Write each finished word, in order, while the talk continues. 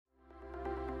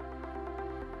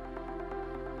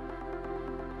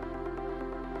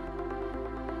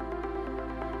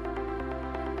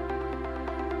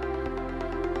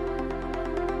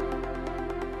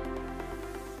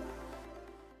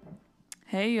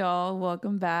Hey y'all,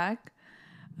 welcome back.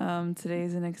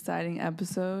 Today's an exciting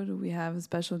episode. We have a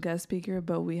special guest speaker,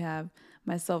 but we have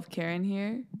myself, Karen,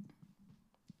 here.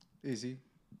 Easy.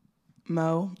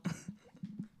 Mo.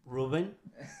 Ruben.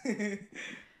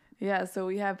 Yeah, so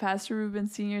we have Pastor Ruben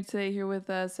Sr. today here with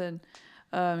us, and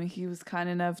he was kind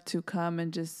enough to come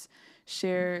and just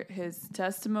share his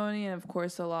testimony and, of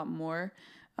course, a lot more,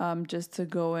 just to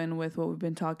go in with what we've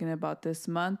been talking about this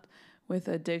month with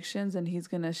addictions, and he's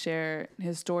going to share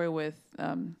his story with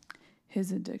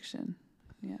his addiction.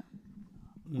 Yeah.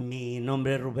 Mi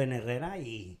nombre es Rubén Herrera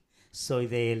y soy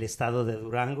del estado de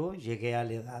Durango. Llegué a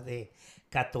la edad de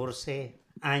 14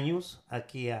 años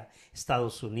aquí a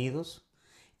Estados Unidos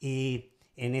y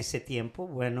en ese tiempo,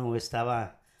 bueno,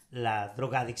 estaba la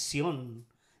drogadicción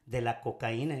de la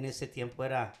cocaína. En ese tiempo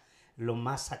era lo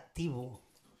más activo.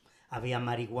 Había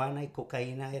marihuana y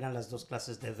cocaína, eran las dos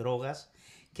clases de drogas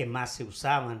que más se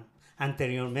usaban.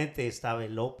 Anteriormente estaba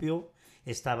el opio,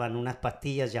 estaban unas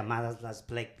pastillas llamadas las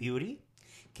Black Beauty,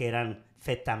 que eran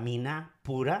fetamina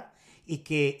pura y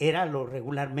que era lo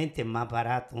regularmente más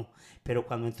barato. Pero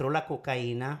cuando entró la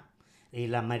cocaína y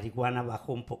la marihuana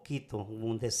bajó un poquito, hubo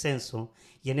un descenso.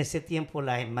 Y en ese tiempo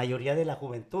la mayoría de la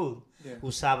juventud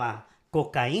usaba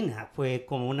cocaína. Fue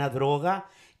como una droga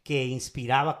que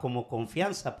inspiraba como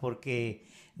confianza porque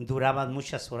duraban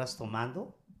muchas horas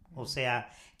tomando. O sea,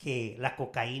 que la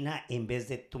cocaína, en vez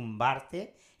de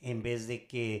tumbarte, en vez de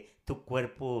que tu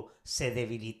cuerpo se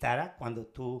debilitara, cuando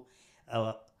tú,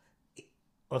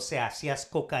 hacías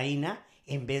cocaína,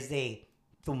 en vez de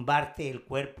tumbarte el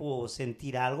cuerpo o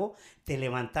sentir algo, te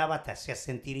levantaba, te hacía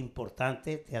sentir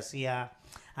importante, te hacía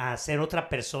ser otra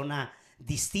persona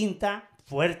distinta,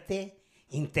 fuerte,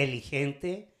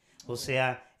 inteligente. O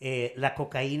sea, la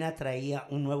cocaína traía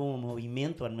un nuevo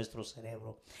movimiento a nuestro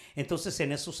cerebro. Entonces,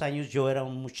 en esos años yo era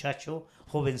un muchacho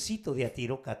jovencito de a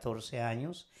tiro, 14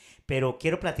 años, pero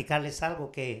quiero platicarles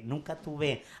algo, que nunca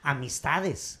tuve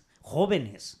amistades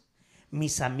jóvenes.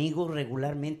 Mis amigos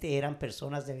regularmente eran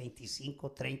personas de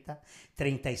 25, 30,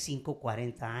 35,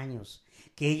 40 años,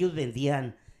 que ellos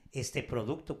vendían este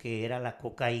producto que era la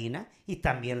cocaína y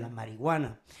también la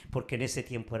marihuana, porque en ese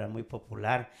tiempo era muy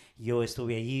popular. Yo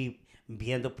estuve allí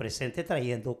viendo presente,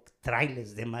 trayendo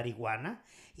trailers de marihuana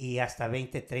y hasta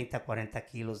 20, 30, 40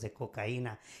 kilos de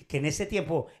cocaína, que en ese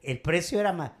tiempo el precio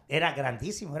era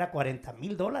grandísimo, era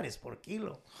 $40,000 por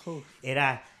kilo.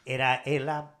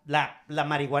 La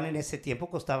marihuana en ese tiempo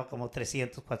costaba como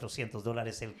 $300,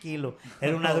 $400 el kilo.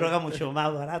 Era una droga mucho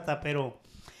más barata, pero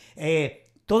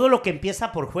todo lo que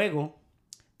empieza por juego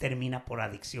termina por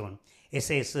adicción.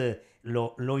 Ese es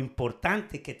lo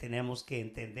importante que tenemos que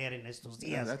entender en estos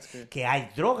días, que hay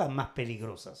drogas más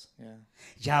peligrosas.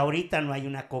 Ya ahorita no hay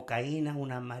una cocaína,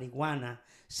 una marihuana,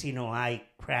 sino hay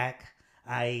crack,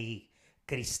 hay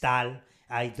cristal,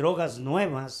 hay drogas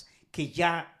nuevas que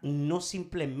ya no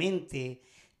simplemente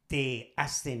te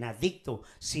hacen adicto,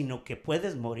 sino que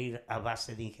puedes morir a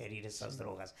base de ingerir esas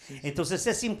drogas. Entonces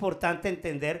es importante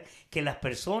entender que las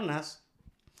personas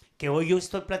que hoy yo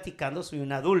estoy platicando, soy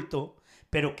un adulto,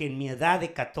 pero que en mi edad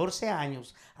de 14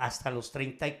 años hasta los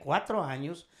 34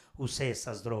 años usé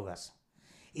esas drogas.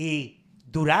 Y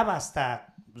duraba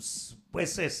hasta,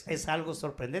 pues es algo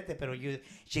sorprendente, pero yo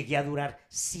llegué a durar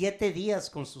 7 días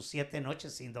con sus 7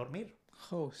 noches sin dormir.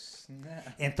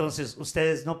 Entonces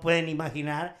ustedes no pueden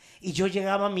imaginar, y yo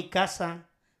llegaba a mi casa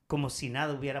como si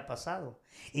nada hubiera pasado.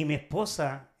 Y mi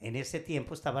esposa en ese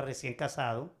tiempo estaba recién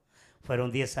casado,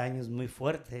 fueron 10 años muy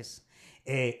fuertes.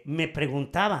 Me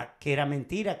preguntaba que era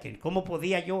mentira, que cómo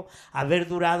podía yo haber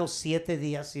durado 7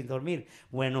 días sin dormir.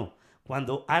 Bueno,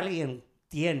 cuando alguien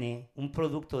tiene un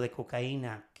producto de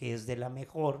cocaína que es de la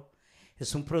mejor,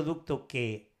 es un producto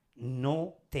que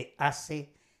no te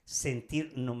hace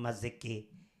sentir nomás de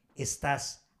que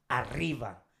estás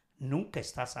arriba, nunca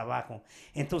estás abajo.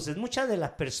 Entonces, muchas de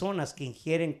las personas que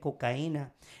ingieren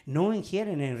cocaína no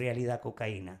ingieren en realidad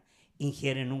cocaína,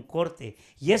 ingieren un corte.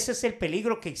 Y ese es el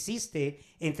peligro que existe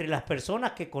entre las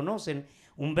personas que conocen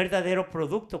un verdadero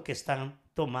producto que están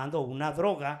tomando, una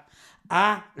droga,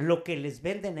 a lo que les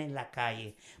venden en la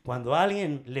calle. Cuando a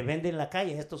alguien le vende en la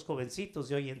calle, a estos jovencitos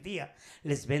de hoy en día,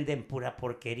 les venden pura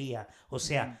porquería. O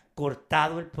sea,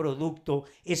 cortado el producto,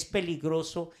 es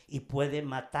peligroso y puede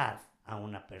matar a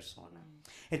una persona.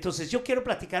 Entonces, yo quiero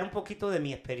platicar un poquito de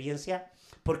mi experiencia,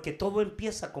 porque todo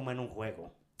empieza como en un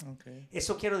juego.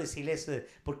 Eso quiero decirles,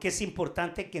 porque es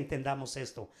importante que entendamos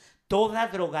esto. Toda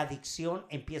drogadicción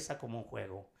empieza como un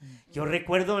juego. Yo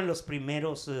recuerdo en los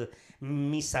primeros,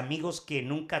 mis amigos que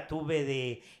nunca tuve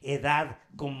de edad,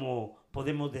 como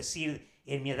podemos decir,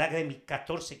 en mi edad de mis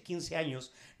 14, 15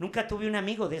 años, nunca tuve un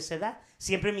amigo de esa edad.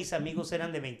 Siempre mis amigos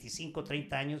eran de 25,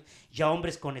 30 años, ya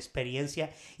hombres con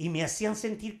experiencia, y me hacían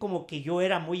sentir como que yo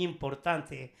era muy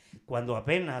importante cuando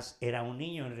apenas era un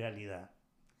niño en realidad.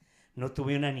 No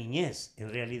tuve una niñez,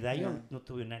 en realidad yo no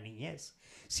tuve una niñez,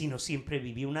 sino siempre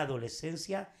viví una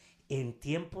adolescencia en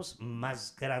tiempos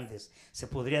más grandes. Se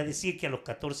podría decir que a los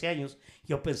 14 años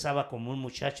yo pensaba como un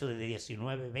muchacho de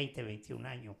 19, 20, 21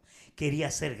 años.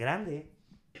 Quería ser grande,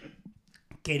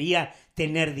 quería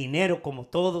tener dinero como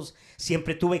todos.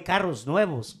 Siempre tuve carros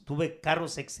nuevos, tuve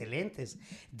carros excelentes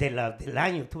del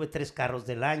año. Tuve 3 carros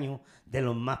del año, de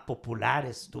los más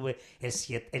populares. Tuve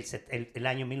el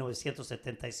año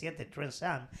 1977, Trans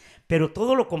Am. Pero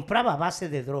todo lo compraba a base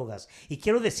de drogas. Y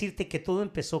quiero decirte que todo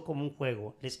empezó como un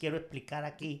juego. Les quiero explicar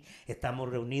aquí. Estamos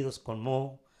reunidos con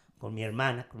Mo, con mi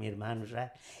hermana, con mi hermano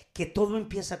Israel. Que todo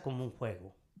empieza como un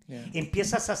juego. Yeah.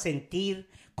 Empiezas a sentir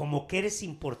como que eres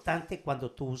importante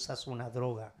cuando tú usas una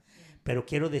droga. Pero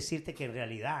quiero decirte que en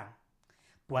realidad,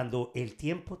 cuando el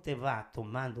tiempo te va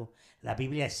tomando, la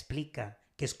Biblia explica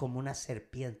que es como una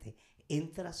serpiente.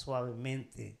 Entra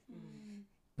suavemente.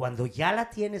 Cuando ya la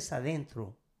tienes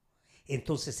adentro,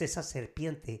 entonces esa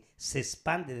serpiente se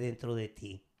expande dentro de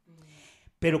ti.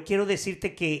 Pero quiero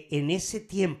decirte que en ese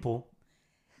tiempo,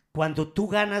 cuando tú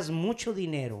ganas mucho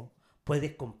dinero,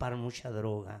 puedes comprar mucha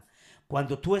droga.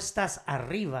 Cuando tú estás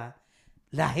arriba,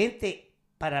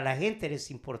 para la gente eres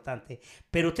importante.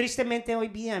 Pero tristemente hoy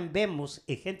día vemos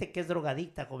gente que es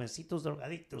drogadicta, jovencitos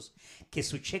drogadictos, que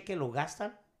su cheque lo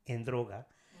gastan en droga.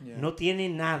 Yeah. No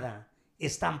tienen nada,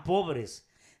 están pobres,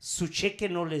 su cheque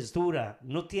no les dura,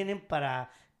 no tienen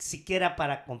siquiera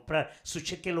para comprar, su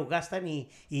cheque lo gastan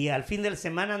y al fin de la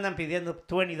semana andan pidiendo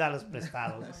 $20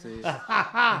 prestados.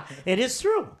 It is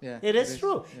true. Yeah, it is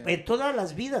true. Yeah. En todas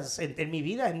las vidas, en mi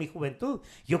vida, en mi juventud,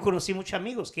 yo conocí muchos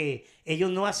amigos que ellos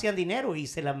no hacían dinero y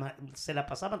se la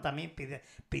pasaban también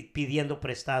pidiendo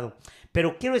prestado.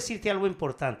 Pero quiero decirte algo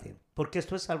importante, porque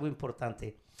esto es algo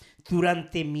importante.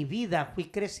 Durante mi vida fui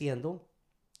creciendo,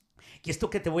 y esto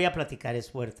que te voy a platicar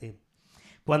es fuerte.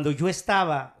 Cuando yo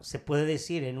estaba, se puede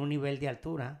decir, en un nivel de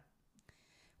altura,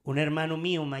 un hermano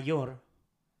mío mayor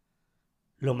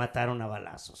lo mataron a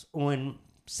balazos.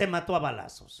 Se mató a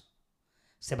balazos.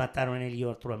 Se mataron él y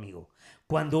otro amigo.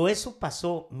 Cuando eso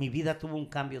pasó, mi vida tuvo un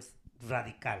cambio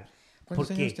radical. ¿Cuántos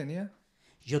años tenía?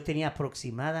 Yo tenía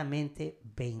aproximadamente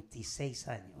 26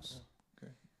 años.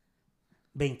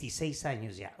 26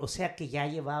 años ya, o sea que ya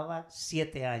llevaba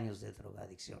 7 años de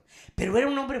drogadicción. Pero era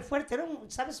un hombre fuerte,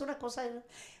 ¿sabes una cosa?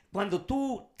 Cuando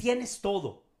tú tienes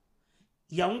todo,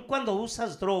 y aun cuando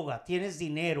usas droga, tienes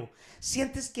dinero,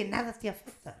 sientes que nada te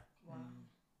afecta. Wow.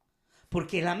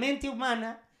 Porque la mente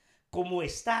humana, como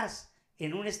estás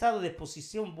en un estado de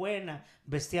posición buena,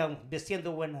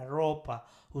 vestiendo buena ropa,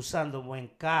 usando buen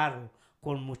carro,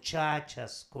 con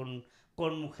muchachas, con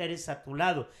mujeres a tu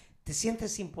lado, te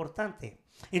sientes importante.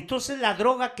 Entonces la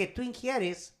droga que tú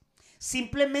ingieres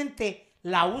simplemente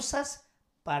la usas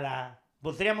para,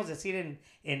 podríamos decir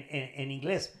en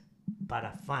inglés,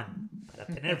 para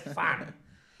tener fun.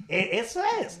 Eso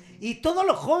es. Y todos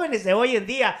los jóvenes de hoy en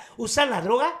día usan la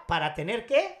droga para tener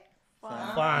 ¿qué?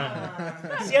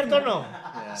 Fun. ¿Cierto o no?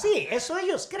 Yeah. Sí, eso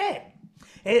ellos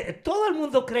creen. Todo el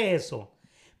mundo cree eso.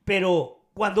 Pero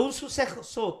cuando un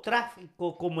suceso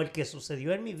trágico como el que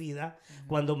sucedió en mi vida,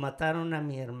 cuando mataron a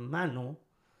mi hermano,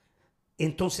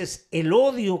 entonces el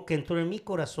odio que entró en mi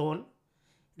corazón,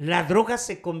 la droga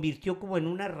se convirtió como en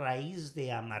una raíz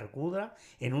de amargura,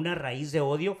 en una raíz de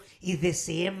odio, y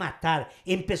deseé matar.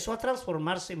 Empezó a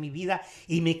transformarse mi vida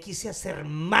y me quise hacer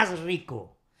más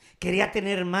rico. Quería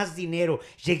tener más dinero.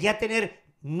 Llegué a tener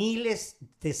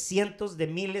cientos de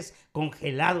miles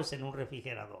congelados en un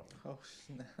refrigerador. Oh,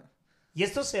 no. Y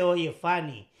esto se oye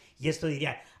funny. Y esto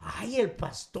diría, ay, el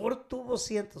pastor tuvo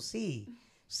cientos. Sí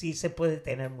se puede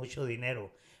tener mucho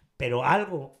dinero. Pero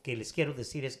algo que les quiero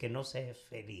decir es que no sé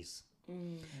feliz.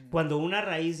 Cuando una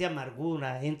raíz de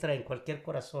amargura entra en cualquier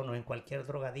corazón o en cualquier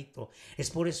drogadicto, es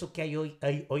por eso que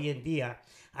hoy en día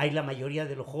hay la mayoría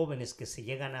de los jóvenes que se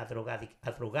llegan a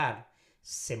drogar,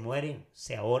 se mueren,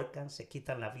 se ahorcan, se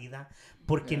quitan la vida,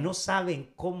 porque no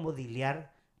saben cómo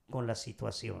lidiar con la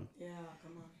situación.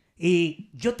 Y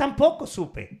yo tampoco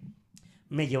supe.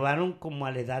 Me llevaron como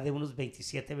a la edad de unos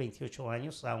 27, 28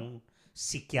 años a un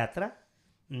psiquiatra.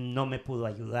 No me pudo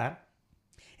ayudar.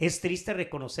 Es triste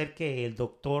reconocer que el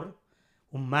doctor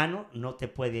humano no te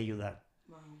puede ayudar.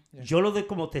 Wow. Yeah. Yo lo doy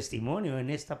como testimonio en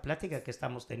esta plática que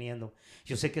estamos teniendo.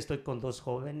 Yo sé que estoy con dos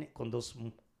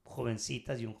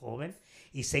jovencitas y un joven,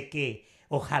 y sé que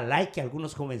ojalá y que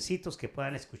algunos jovencitos que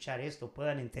puedan escuchar esto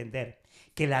puedan entender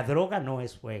que la droga no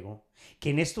es juego, que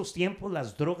en estos tiempos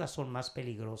las drogas son más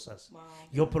peligrosas. Wow.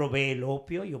 Yo probé el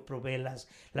opio, yo probé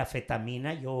la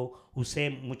fetamina, yo usé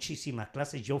muchísimas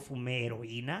clases, yo fumé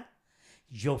heroína,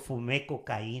 yo fumé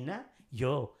cocaína,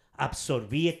 yo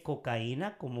absorbí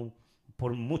cocaína como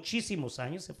por muchísimos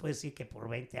años, se puede decir que por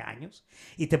 20 años.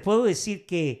 Y te puedo decir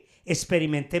que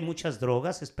experimenté muchas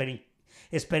drogas,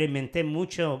 experimenté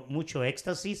mucho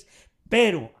éxtasis,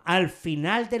 pero al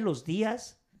final de los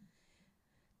días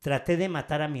traté de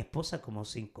matar a mi esposa como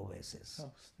 5 veces.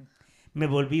 Me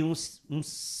volví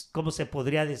 ¿cómo se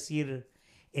podría decir?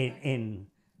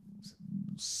 En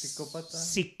Psicópata.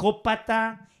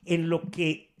 Psicópata, en lo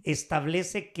que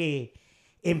establece que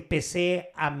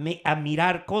empecé a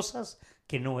mirar cosas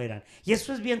que no eran. Y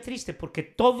eso es bien triste porque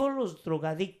todos los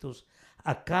drogadictos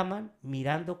acaban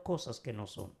mirando cosas que no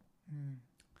son.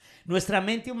 Nuestra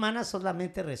mente humana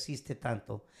solamente resiste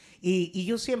tanto. Y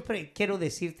yo siempre quiero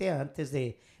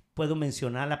decirte puedo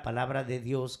mencionar la palabra de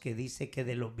Dios que dice que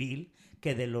de lo vil,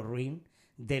 que de lo ruin,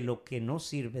 de lo que no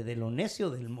sirve, de lo necio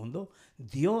del mundo,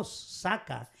 Dios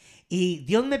saca. Y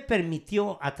Dios me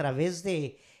permitió a través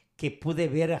de que pude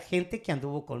ver a gente que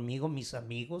anduvo conmigo, mis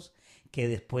amigos, que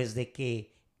después de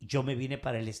que yo me vine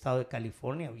para el estado de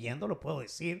California, lo puedo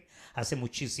decir, hace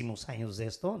muchísimos años de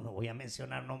esto, no voy a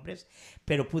mencionar nombres,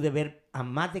 pero pude ver a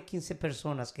más de 15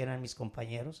 personas que eran mis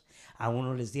compañeros. A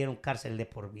unos les dieron cárcel de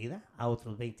por vida, a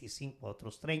otros 25, a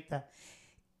otros 30.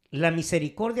 La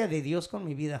misericordia de Dios con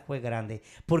mi vida fue grande,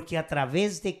 porque a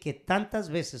través de que tantas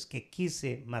veces que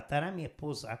quise matar a mi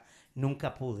esposa,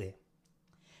 nunca pude.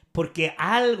 Porque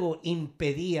algo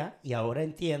impedía, y ahora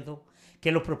entiendo,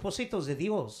 que los propósitos de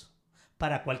Dios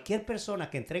para cualquier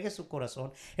persona que entregue su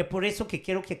corazón, es por eso que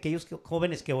quiero que aquellos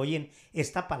jóvenes que oyen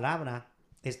esta palabra,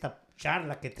 esta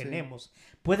charla que tenemos,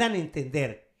 puedan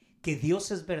entender que Dios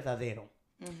es verdadero,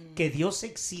 que Dios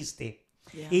existe.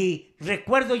 Y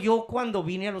recuerdo yo cuando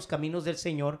vine a los caminos del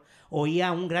Señor, oía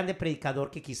a un grande predicador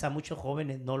que quizá muchos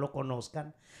jóvenes no lo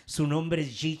conozcan. Su nombre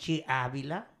es Gigi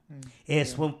Ávila.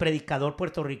 Fue un predicador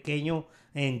puertorriqueño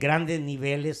en grandes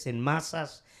niveles, en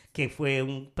masas, que fue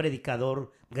un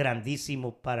predicador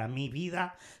grandísimo para mi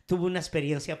vida. Tuve una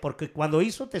experiencia porque cuando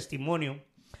hizo testimonio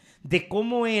de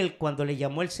cómo él, cuando le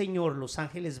llamó el Señor, los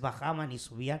ángeles bajaban y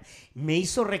subían, me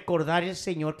hizo recordar el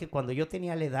Señor que cuando yo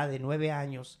tenía la edad de 9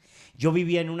 años, yo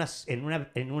vivía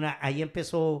ahí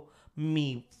empezó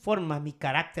mi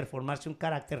carácter, formarse un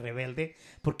carácter rebelde,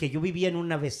 porque yo vivía en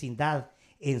una vecindad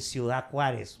en Ciudad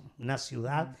Juárez, una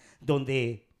ciudad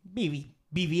donde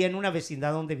vivía en una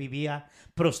vecindad donde vivía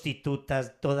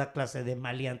prostitutas, toda clase de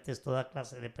maleantes, toda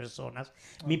clase de personas.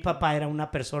 Mi papá era una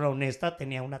persona honesta,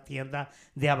 tenía una tienda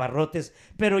de abarrotes,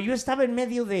 pero yo estaba en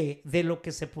medio de lo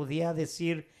que se podía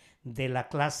decir de la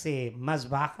clase más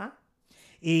baja,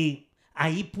 y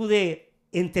ahí pude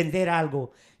entender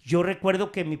algo. Yo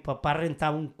recuerdo que mi papá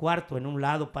rentaba un cuarto en un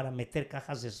lado para meter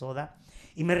cajas de soda.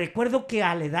 Y me recuerdo que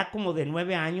a la edad como de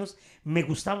 9 años me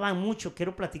gustaba mucho.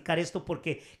 Quiero platicar esto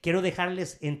porque quiero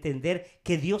dejarles entender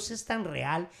que Dios es tan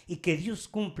real y que Dios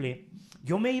cumple.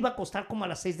 Yo me iba a acostar como a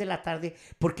las 6 de la tarde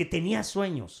porque tenía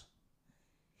sueños.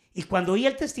 Y cuando oí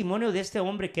el testimonio de este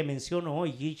hombre que menciono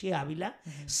hoy, Gigi Ávila,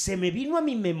 se me vino a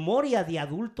mi memoria de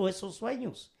adulto esos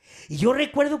sueños. Y yo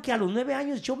recuerdo que a los 9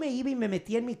 años yo me iba y me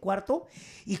metía en mi cuarto,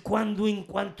 y en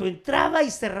cuanto entraba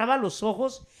y cerraba los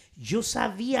ojos, yo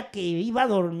sabía que iba a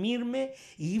dormirme,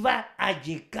 iba a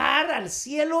llegar al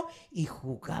cielo y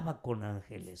jugaba con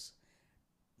ángeles.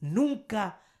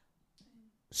 Nunca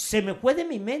se me fue de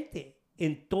mi mente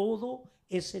en todo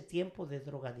ese tiempo de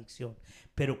drogadicción.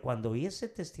 Pero cuando oí ese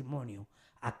testimonio,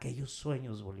 aquellos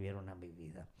sueños volvieron a mi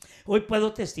vida. Hoy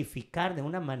puedo testificar de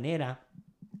una manera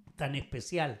tan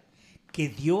especial que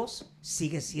Dios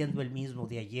sigue siendo el mismo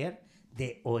de ayer,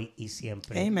 de hoy y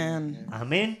siempre. Amen.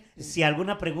 Amén. Si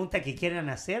alguna pregunta que quieran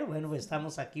hacer, bueno,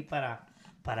 estamos aquí para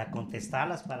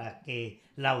contestarlas, para que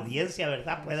la audiencia,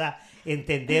 ¿verdad?, pueda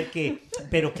entender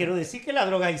pero quiero decir que la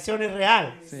drogadicción es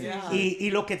real. Sí.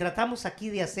 Y lo que tratamos aquí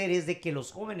de hacer es de que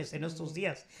los jóvenes en estos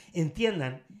días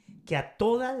entiendan que a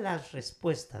todas las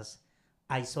respuestas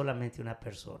hay solamente una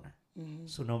persona.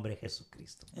 Su nombre es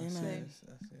Jesucristo. Amen. Así es.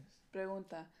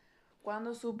 Pregunta,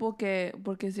 ¿cuándo supo que,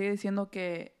 porque sigue diciendo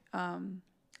que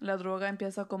la droga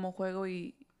empieza como juego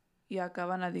y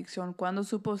acaba en adicción? ¿Cuándo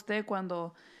supo usted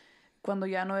cuando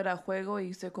ya no era juego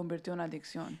y se convirtió en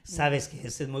adicción? Sabes que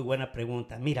esa es muy buena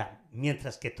pregunta. Mira,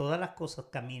 mientras que todas las cosas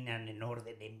caminan en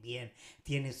orden, en bien,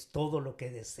 tienes todo lo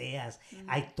que deseas,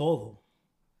 hay todo.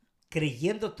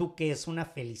 creyendo tú que es una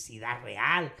felicidad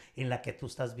real en la que tú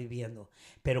estás viviendo.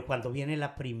 Pero cuando viene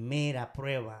la primera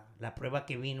prueba, la prueba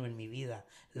que vino en mi vida,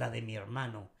 la de mi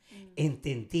hermano,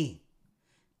 entendí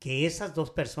que esas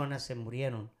dos personas se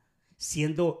murieron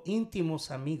siendo íntimos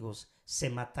amigos, se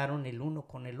mataron el uno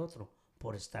con el otro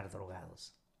por estar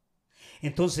drogados.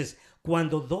 Entonces,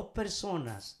 cuando dos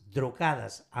personas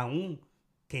drogadas, aún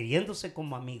queriéndose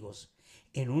como amigos,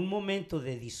 en un momento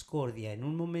de discordia, en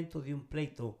un momento de un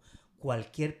pleito,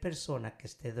 cualquier persona que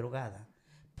esté drogada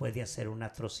puede hacer una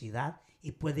atrocidad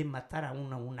y puede matar a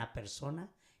una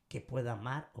persona que pueda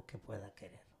amar o que pueda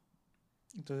querer.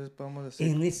 Entonces podemos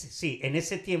decir... En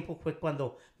ese tiempo fue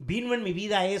cuando vino en mi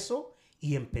vida eso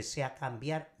y empecé a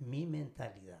cambiar mi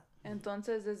mentalidad.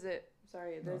 Entonces,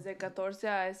 desde 14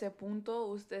 a ese punto,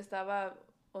 usted estaba,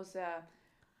 o sea,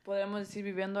 podemos decir,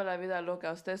 viviendo la vida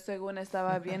loca. Usted, según,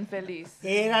 estaba bien feliz.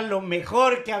 Era lo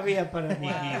mejor que había para mi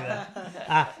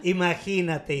vida.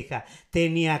 Imagínate, hija,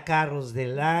 tenía carros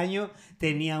del año,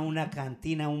 tenía una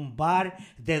cantina, un bar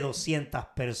de 200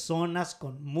 personas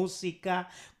con música,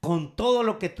 con todo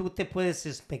lo que tú te puedes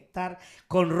expectar,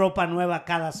 con ropa nueva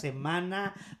cada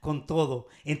semana, con todo.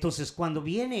 Entonces, cuando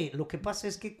viene, lo que pasa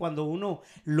es que cuando uno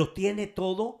lo tiene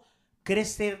todo, cree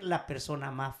ser la persona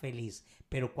más feliz.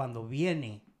 Pero cuando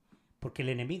viene, porque el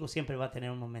enemigo siempre va a tener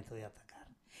un momento de atacar.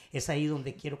 Es ahí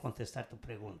donde quiero contestar tu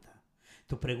pregunta.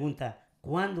 Tu pregunta,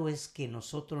 ¿cuándo es que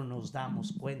nosotros nos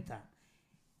damos cuenta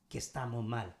que estamos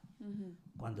mal?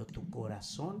 Cuando tu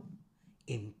corazón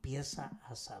empieza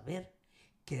a saber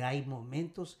que hay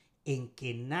momentos en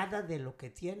que nada de lo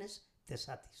que tienes te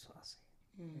satisface.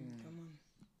 Come on.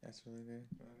 That's really good.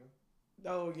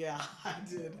 Oh, yeah, I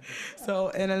did.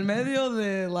 So, en el medio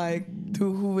de, like,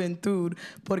 tu juventud,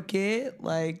 ¿por qué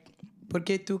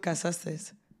tú casaste?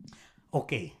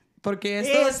 Ok. Porque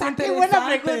esto es interesante. Qué buena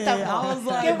pregunta, amor.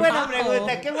 Like, Qué buena wow.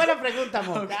 pregunta, qué buena pregunta,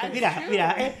 amor. Okay.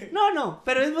 Mira, no,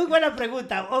 pero es muy buena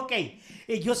pregunta. Ok,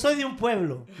 yo soy de un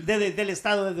pueblo del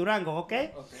estado de Durango, ¿ok?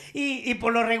 Y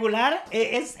por lo regular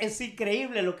es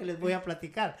increíble lo que les voy a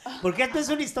platicar, porque esto es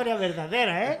una historia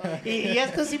verdadera, ¿eh? Y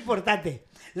esto es importante.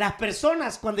 Las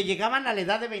personas cuando llegaban a la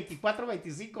edad de 24,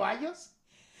 25 años,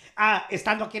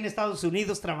 estando aquí en Estados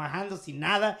Unidos, trabajando sin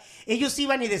nada, ellos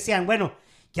iban y decían, bueno,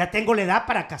 ya tengo la edad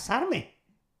para casarme.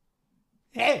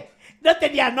 No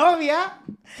tenía novia,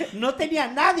 no tenía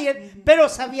nadie, pero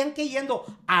sabían que yendo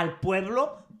al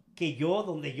pueblo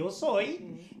donde yo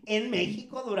soy, en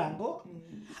México, Durango,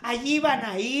 allí iban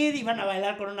a ir, iban a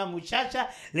bailar con una muchacha,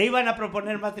 le iban a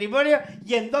proponer matrimonio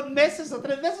y en 2 meses o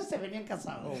 3 meses se venían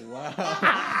casados. Oh,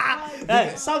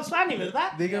 wow. Sounds funny,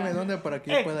 ¿verdad? Dígame dónde para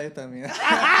que yo pueda ir también.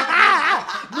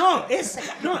 No,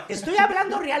 estoy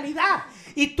hablando realidad.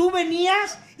 Y tú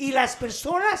venías y las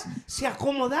personas se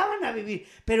acomodaban a vivir,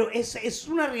 pero es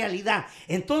una realidad.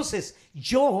 Entonces,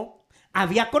 yo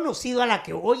había conocido a la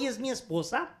que hoy es mi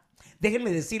esposa.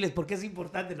 Déjenme decirles porque es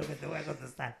importante lo que te voy a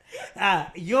contestar.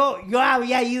 Yo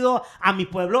había ido a mi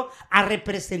pueblo a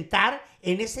representar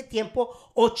en ese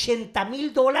tiempo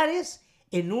 $80,000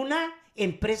 en una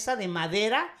empresa de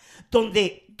madera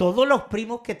donde todos los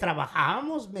primos que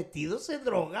trabajábamos metidos en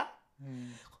droga,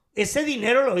 ese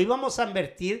dinero lo íbamos a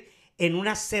invertir en un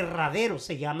aserradero,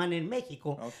 se llaman en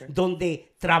México,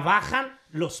 donde trabajan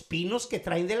los pinos que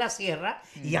traen de la sierra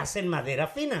y hacen madera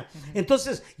fina.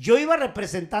 Entonces, yo iba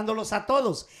representándolos a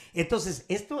todos. Entonces,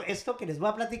 esto que les voy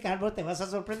a platicar, bro, te vas a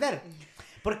sorprender.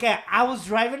 Porque I was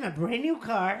driving a brand new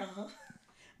car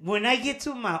when I get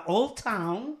to my old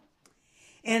town,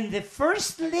 and the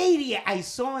first lady I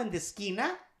saw in the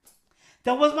esquina,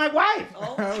 that was my wife.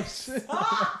 Oh, shit.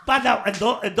 But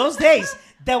in those days,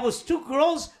 there was 2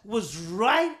 girls was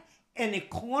right in the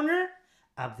corner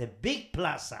of the big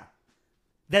plaza.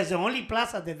 That's the only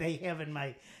plaza that they have in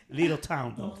my little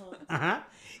town, though.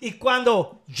 Y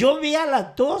cuando yo vi a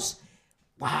las dos,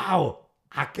 wow,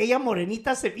 aquella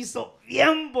morenita se me hizo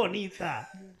bien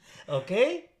bonita. ¿Ok?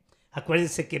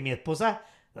 Acuérdense que mi esposa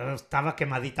estaba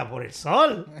quemadita por el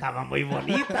sol. Estaba muy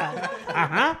bonita.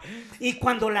 Y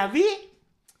cuando la vi,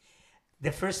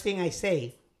 the first thing I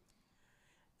say,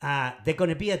 they're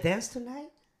going to be a dance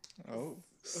tonight? Oh,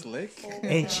 slick.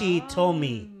 And she told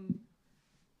me,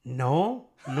 no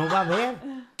va a haber.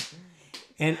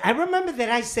 And I remember that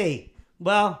I say,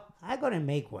 well, I'm going to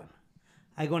make one.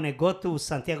 I'm going to go to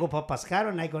Santiago Papascaro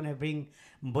and I'm going to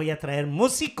voy a traer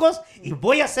músicos y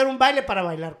voy a hacer un baile para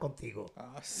bailar contigo.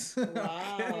 Wow.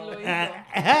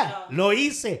 Lo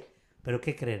hice. Pero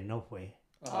 ¿qué creen? No fue.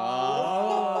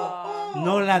 Oh.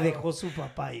 No la dejó su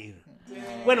papá ir.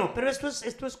 Bueno, pero esto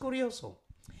es curioso.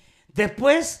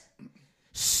 Después,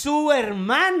 su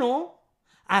hermano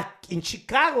en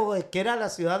Chicago, que era la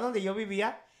ciudad donde yo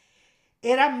vivía,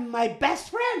 era my best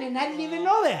friend and I didn't even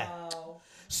know that.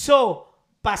 So,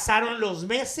 pasaron los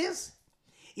meses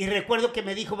y recuerdo que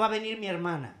me dijo, va a venir mi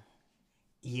hermana.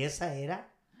 Y esa era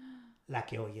la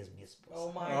que hoy es mi esposa. Oh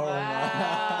my Wow,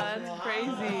 God. that's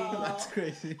crazy. That's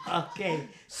crazy. Ok.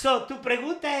 So, tu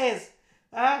pregunta es,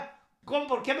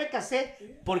 ¿por qué me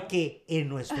casé? Porque en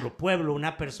nuestro pueblo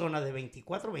una persona de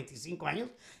 24, 25 años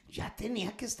ya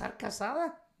tenía que estar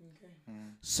casada.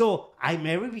 So, I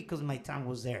married because my time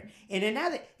was there.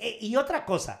 Y otra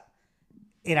cosa,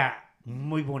 era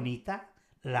muy bonita,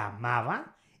 la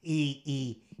amaba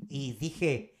y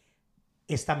dije,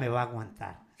 esta me va a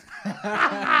aguantar.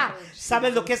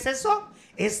 ¿Sabes lo que es eso?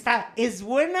 Esta es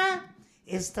buena,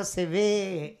 esta se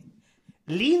ve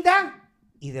linda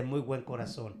y de muy buen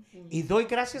corazón. Y doy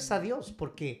gracias a Dios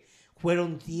porque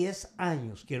fueron 10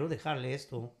 años, quiero dejarle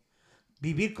esto,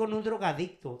 vivir con un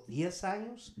drogadicto, 10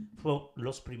 años, fue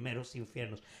los primeros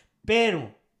infiernos.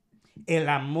 Pero el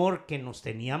amor que nos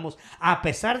teníamos, a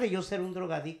pesar de yo ser un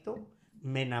drogadicto,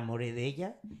 me enamoré de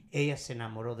ella se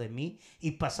enamoró de mí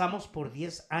y pasamos por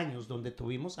 10 años donde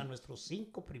tuvimos a nuestros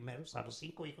 5 primeros, a los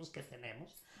 5 hijos que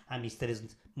tenemos, a mis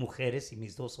 3 mujeres y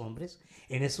mis 2 hombres.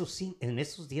 En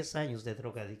esos 10 años de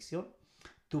drogadicción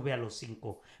tuve a los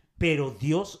 5, pero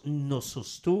Dios nos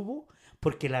sostuvo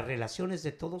porque las relaciones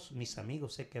de todos mis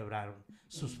amigos se quebraron,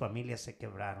 sus familias se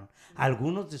quebraron,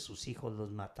 algunos de sus hijos los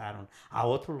mataron, a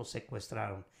otros los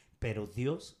secuestraron, pero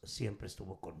Dios siempre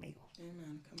estuvo conmigo.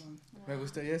 Amen. Come on. Me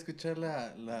gustaría escuchar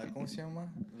 ¿cómo se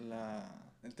llama?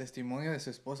 El testimonio de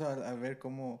su esposa al ver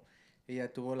cómo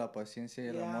ella tuvo la paciencia y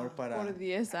el amor para... Por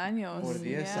 10 años. Por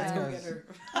 10 Yeah. años.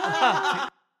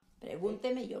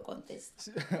 Pregúnteme, yo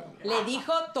contesto. Le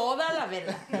dijo toda la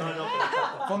verdad.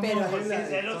 Pongo Pero- ahí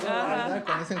Ajá.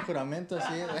 con ese juramento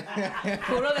así.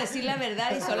 Juro decir la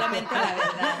verdad y solamente la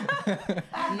verdad.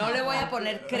 No le voy a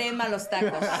poner crema a los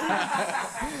tacos.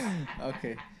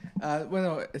 Ok.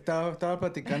 Bueno, estaba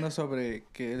platicando sobre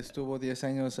que él estuvo 10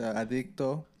 años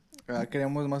adicto.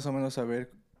 Queremos más o menos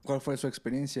saber cuál fue su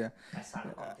experiencia.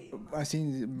 Casado contigo.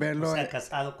 Así, verlo. O sea,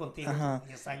 casado contigo Ajá.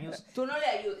 10 años. Tú no le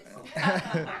ayudes.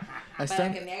 Para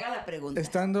Estan- que me haga la pregunta.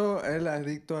 Estando él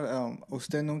adicto,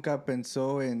 ¿usted nunca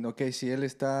pensó en, si él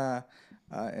está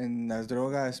en las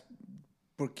drogas,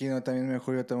 ¿por qué no también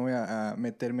mejor yo también voy a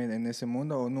meterme en ese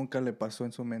mundo? ¿O nunca le pasó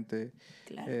en su mente?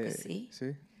 Claro que sí.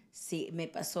 Sí. Sí, me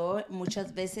pasó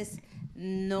muchas veces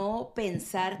no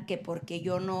pensar que porque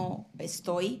yo no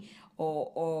estoy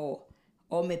o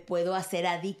me puedo hacer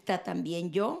adicta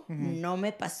también yo. No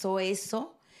me pasó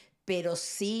eso, pero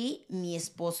sí mi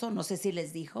esposo, no sé si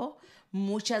les dijo,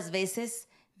 muchas veces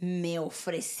me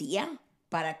ofrecía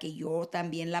para que yo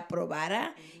también la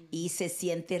probara y se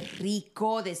siente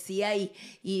rico, decía,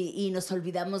 y nos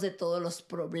olvidamos de todos los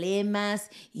problemas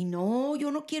y no,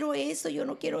 yo no quiero eso, yo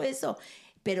no quiero eso.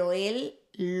 Pero él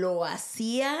lo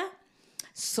hacía,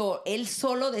 él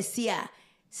solo decía,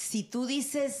 si tú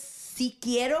dices sí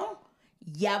quiero,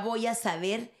 ya voy a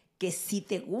saber que sí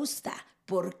te gusta.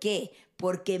 ¿Por qué?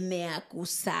 Porque me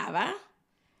acusaba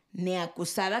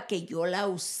que yo la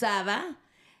usaba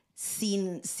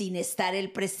sin estar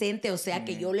el presente, o sea,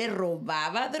 que yo le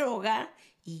robaba droga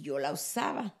y yo la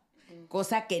usaba.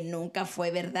 Cosa que nunca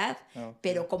fue verdad. Okay.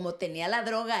 Pero como tenía la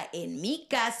droga en mi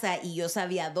casa y yo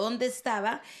sabía dónde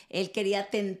estaba, él quería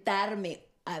tentarme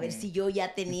a ver si yo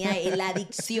ya tenía la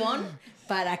adicción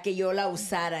para que yo la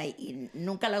usara. Y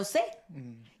nunca la usé.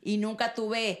 Y nunca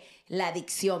tuve la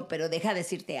adicción. Pero deja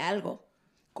decirte algo.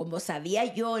 Como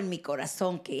sabía yo en mi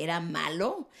corazón que era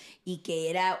malo y que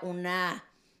era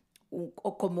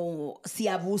o como si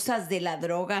abusas de la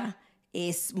droga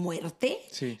es muerte.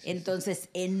 Sí, Entonces,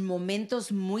 en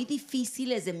momentos muy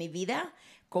difíciles de mi vida,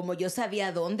 como yo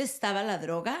sabía dónde estaba la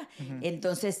droga,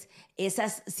 entonces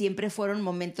esas siempre fueron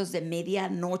momentos de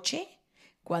medianoche,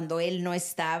 cuando él no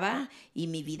estaba y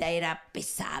mi vida era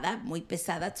pesada, muy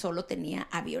pesada. Solo tenía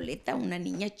a Violeta, una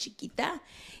niña chiquita,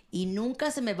 y nunca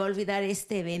se me va a olvidar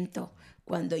este evento,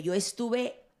 cuando yo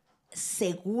estuve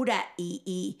segura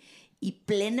y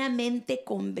plenamente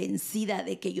convencida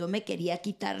de que yo me quería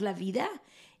quitar la vida,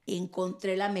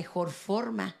 encontré la mejor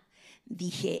forma.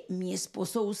 Dije, mi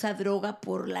esposo usa droga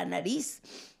por la nariz,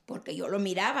 porque yo lo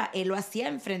miraba, él lo hacía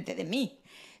enfrente de mí,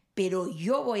 pero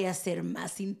yo voy a ser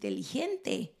más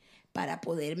inteligente. Para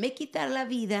poderme quitar la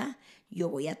vida, yo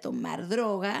voy a tomar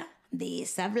droga de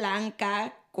esa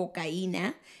blanca,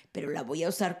 cocaína, pero la voy a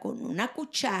usar con una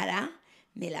cuchara.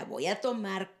 Me la voy a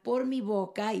tomar por mi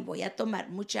boca y voy a tomar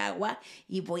mucha agua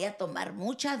y voy a tomar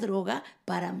mucha droga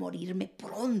para morirme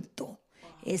pronto.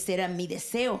 Ese era mi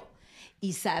deseo.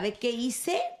 ¿Y sabe qué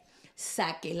hice?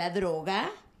 Saqué la droga,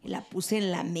 la puse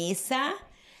en la mesa,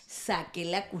 saqué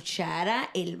la cuchara,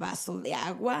 el vaso de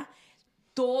agua,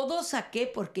 todo saqué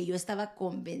porque yo estaba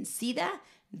convencida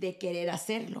de querer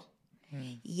hacerlo.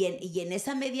 Y en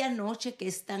esa medianoche que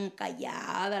es tan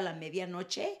callada, la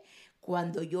medianoche,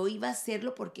 cuando yo iba a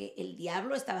hacerlo, porque el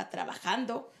diablo estaba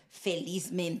trabajando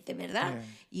felizmente, ¿verdad?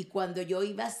 Yeah. Y cuando yo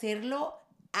iba a hacerlo,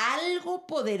 algo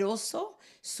poderoso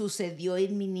sucedió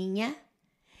en mi niña.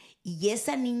 Y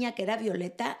esa niña que era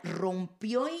Violeta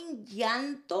rompió en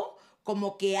llanto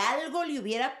como que algo le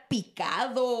hubiera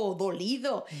picado o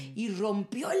dolido. Y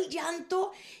rompió el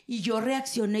llanto y yo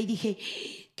reaccioné y dije,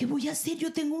 ¿qué voy a hacer?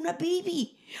 Yo tengo una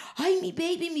baby. Ay, mi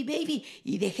baby, mi baby.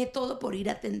 Y dejé todo por ir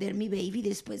a atender mi baby.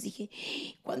 Después dije,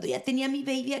 cuando ya tenía mi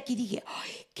baby aquí, dije,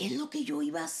 ay, ¿qué es lo que yo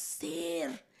iba a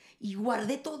hacer? Y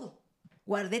guardé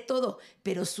todo,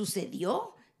 pero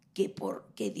sucedió que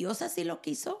porque Dios así lo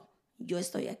quiso, yo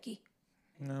estoy aquí.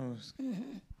 No, pues,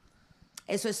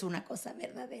 Eso es una cosa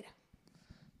verdadera.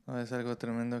 no, es algo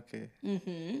tremendo que...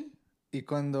 Ujú. Y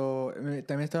cuando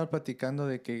también estaba platicando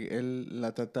de que él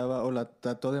la trataba o la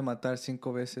trató de matar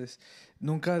 5 veces,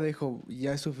 nunca dijo,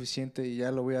 ya es suficiente y ya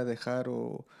lo voy a dejar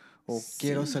o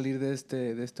quiero Sí. salir de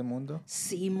este mundo.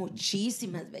 Sí,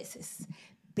 muchísimas veces.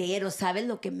 Pero ¿sabes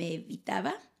lo que me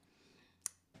evitaba?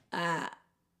 Ah,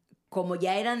 como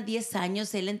ya eran 10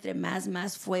 años, él entre más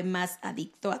fue más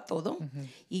adicto a todo.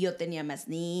 Y yo tenía más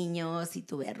niños y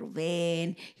tuve a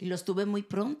Rubén y los tuve muy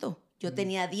pronto. Yo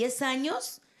tenía 10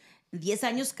 años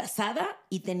casada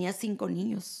y tenía 5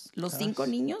 niños. Los 5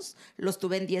 niños los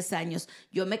tuve en 10 años.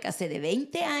 Yo me casé de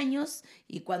 20 años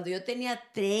y cuando yo tenía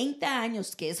 30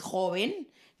 años, que es joven,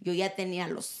 yo ya tenía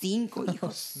los 5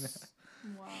 hijos.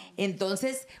 Wow.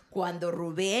 Entonces, cuando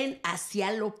Rubén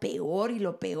hacía lo peor y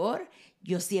lo peor,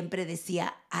 yo siempre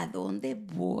decía, ¿a dónde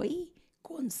voy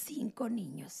con 5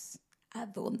 niños? ¿A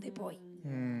dónde voy?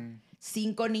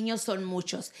 5 niños son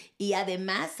muchos. Y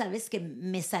además, ¿sabes que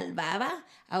me salvaba?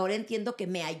 Ahora entiendo que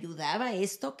me ayudaba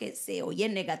esto, que se oye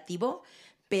negativo,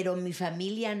 pero mi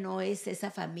familia no es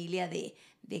esa familia de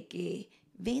que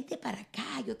vente para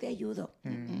acá, yo te ayudo.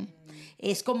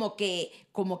 Es como que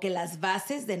las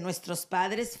bases de nuestros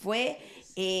padres fue,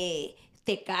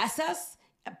 te casas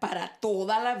para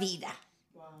toda la vida.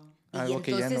 Y Algo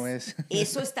que ya no es.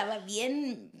 Eso estaba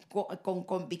bien con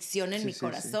convicción en mi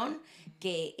corazón,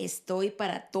 que estoy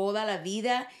para toda la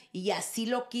vida y así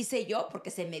lo quise yo,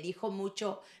 porque se me dijo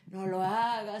mucho, no lo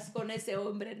hagas con ese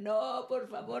hombre, no, por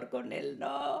favor, con él,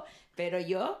 no. Pero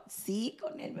yo sí,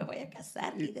 con él me voy a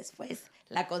casar y después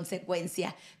la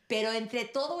consecuencia. Pero entre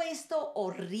todo esto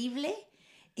horrible,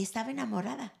 estaba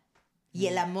enamorada y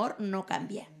el amor no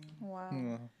cambia. Wow.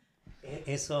 No.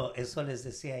 Eso les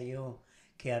decía yo,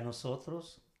 que a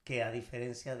nosotros, que a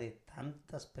diferencia de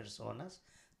tantas personas,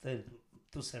 de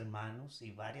tus hermanos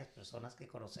y varias personas que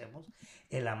conocemos,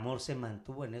 el amor se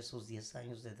mantuvo en esos 10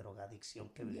 años de drogadicción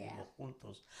que vivimos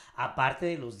juntos, aparte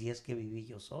de los 10 que viví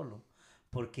yo solo,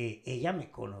 porque ella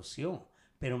me conoció,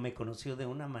 pero me conoció de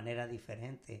una manera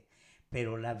diferente,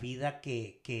 pero la vida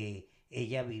que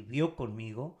ella vivió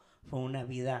conmigo fue una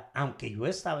vida, aunque yo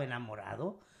estaba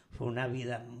enamorado, fue una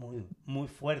vida muy, muy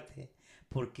fuerte,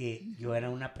 porque yo era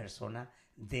una persona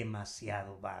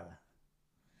demasiado vaga.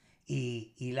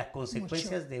 Y las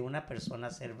consecuencias de una persona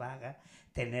ser vaga,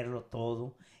 tenerlo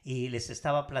todo. Y les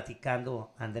estaba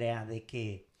platicando, Andrea, de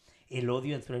que el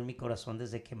odio entró en mi corazón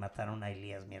desde que mataron a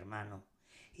Elías, mi hermano.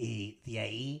 Y de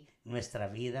ahí nuestra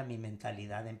vida, mi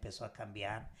mentalidad empezó a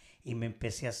cambiar y me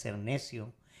empecé a hacer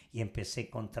necio y empecé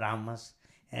con traumas.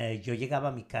 Yo llegaba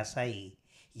a mi casa y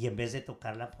en vez de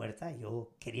tocar la puerta,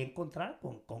 yo quería encontrar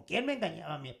con quién me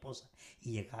engañaba mi esposa.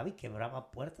 Y llegaba y quebraba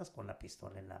puertas con la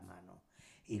pistola en la mano.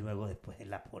 Y luego después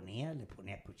le ponía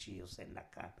cuchillos en la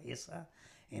cabeza,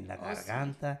 en la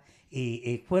garganta. Sí.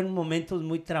 Y fueron momentos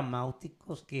muy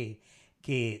traumáticos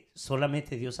que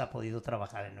solamente Dios ha podido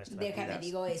trabajar en nuestras vidas. Déjame,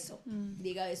 digo eso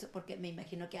porque me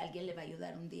imagino que a alguien le va a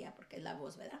ayudar un día, porque es la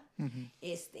voz, ¿verdad?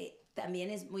 También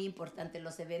es muy importante,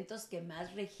 los eventos que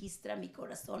más registra mi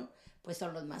corazón, pues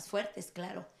son los más fuertes,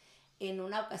 claro. En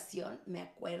una ocasión, me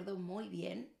acuerdo muy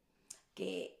bien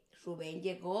que Rubén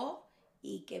llegó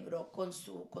y quebró con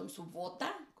su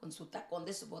bota, con su tacón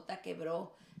de su bota,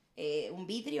 quebró un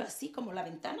vidrio así como la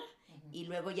ventana, y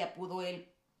luego ya pudo él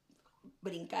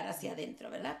brincar hacia adentro,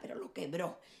 ¿verdad? Pero lo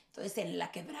quebró. Entonces, en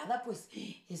la quebrada, pues,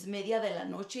 es media de la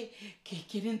noche que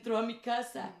quién entró a mi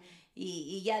casa.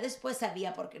 Y ya después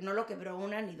sabía, porque no lo quebró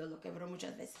una ni dos, lo quebró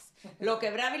muchas veces. Lo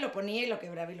quebraba y lo ponía y lo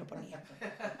quebraba y lo ponía.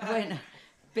 Bueno,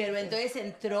 pero entonces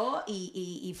entró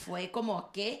y fue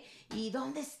como, ¿qué? ¿Y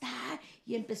dónde está?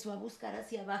 Y empezó a buscar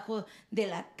hacia abajo de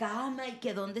la cama y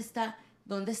que ¿dónde está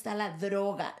la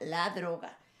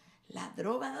droga? la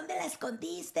droga, ¿dónde la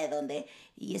escondiste? ¿Dónde?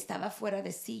 Y estaba fuera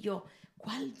de sí. Yo,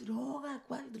 ¿cuál droga?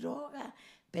 ¿Cuál droga?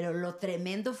 Pero lo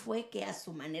tremendo fue que a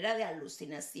su manera de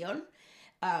alucinación,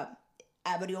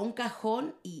 abrió un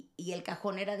cajón y el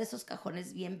cajón era de esos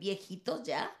cajones bien viejitos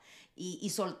ya y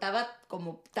soltaba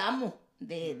como tamo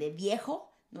de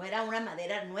viejo, no era una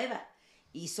madera nueva,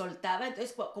 y soltaba,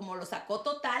 entonces como lo sacó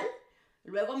total,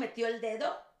 luego metió el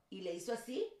dedo y le hizo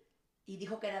así y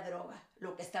dijo que era droga,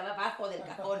 lo que estaba abajo del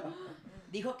cajón.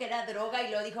 Dijo que era droga y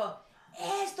luego dijo,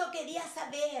 esto quería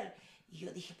saber. Y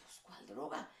yo dije, pues, ¿cuál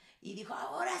droga? Y dijo,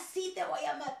 ahora sí te voy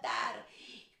a matar.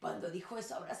 Cuando dijo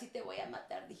eso, ahora sí te voy a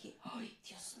matar, dije, ay,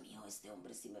 Dios mío, este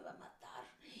hombre sí me va a matar.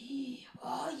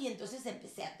 Ay, entonces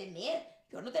empecé a temer.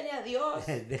 Yo no tenía a Dios.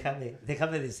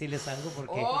 Déjame decirles algo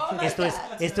porque Oh, my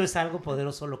esto es algo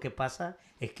poderoso. Lo que pasa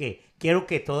es que quiero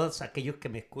que todos aquellos que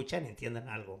me escuchan entiendan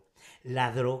algo.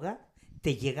 La droga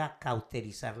te llega a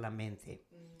cauterizar la mente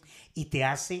y te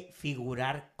hace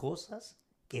figurar cosas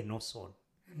que no son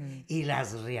y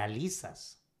las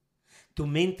realizas. Tu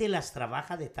mente las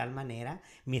trabaja de tal manera.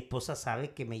 Mi esposa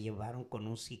sabe que me llevaron con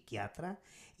un psiquiatra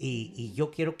y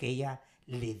yo quiero que ella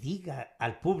le diga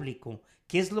al público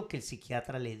qué es lo que el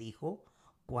psiquiatra le dijo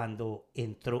cuando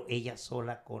entró ella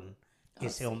sola con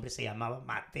ese hombre. Se llamaba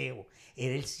Mateo.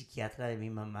 Era el psiquiatra de mi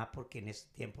mamá porque en ese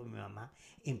tiempo mi mamá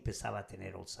empezaba a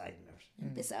tener Alzheimer.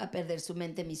 Empezaba a perder su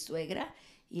mente mi suegra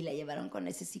y la llevaron con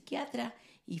ese psiquiatra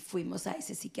y fuimos a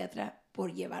ese psiquiatra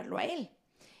por llevarlo a él.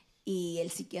 Y el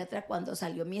psiquiatra, cuando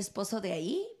salió mi esposo de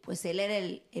ahí, pues él era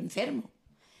el enfermo.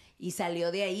 Y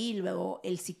salió de ahí y luego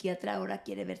el psiquiatra ahora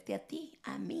quiere verte a ti,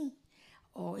 a mí.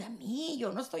 O a mí,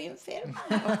 yo no estoy enferma.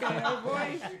 Okay, no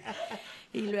voy.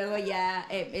 Y luego ya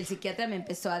el psiquiatra me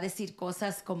empezó a decir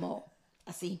cosas como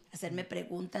así, hacerme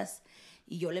preguntas.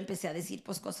 Y yo le empecé a decir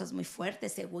pues cosas muy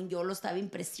fuertes. Según yo lo estaba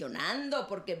impresionando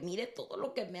porque mire todo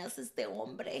lo que me hace este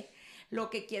hombre. Lo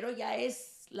que quiero ya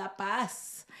es la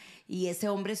paz. Y ese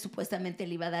hombre supuestamente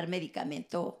le iba a dar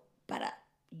medicamento para...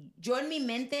 Yo en mi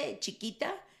mente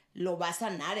chiquita lo va a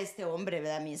sanar este hombre,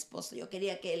 ¿verdad? Mi esposo. Yo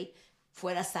quería que él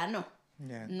fuera sano.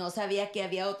 Yeah. No sabía que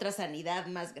había otra sanidad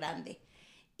más grande.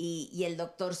 Y el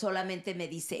doctor solamente me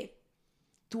dice,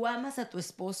 ¿tú amas a tu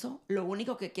esposo? Lo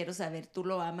único que quiero saber, ¿tú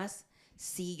lo amas?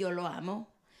 Sí, yo lo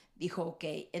amo. Dijo, ok,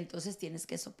 entonces tienes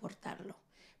que soportarlo.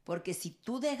 Porque si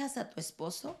tú dejas a tu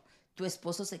esposo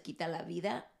se quita la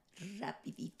vida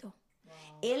rapidito. Wow.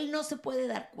 Él no se puede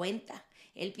dar cuenta.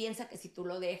 Él piensa que si tú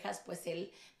lo dejas, pues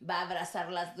él va a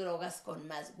abrazar las drogas con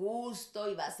más gusto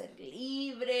y va a ser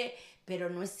libre, pero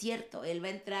no es cierto. Él va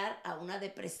a entrar a una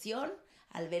depresión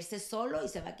al verse solo y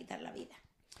se va a quitar la vida.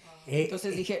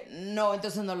 Entonces dije, no,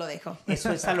 entonces no lo dejo.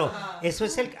 Ese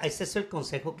es el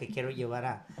consejo que quiero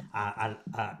llevar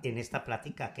en esta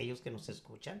plática a aquellos que nos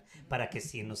escuchan, para que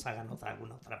si nos hagan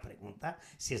alguna otra pregunta,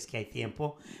 si es que hay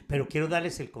tiempo. Pero quiero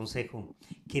darles el consejo,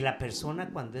 que la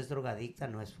persona cuando es drogadicta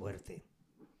no es fuerte.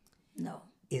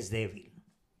 No. Es débil.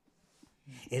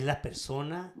 Es la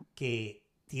persona que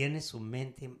tiene su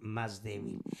mente más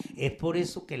débil. Es por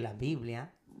eso que la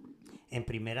Biblia, en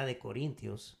 1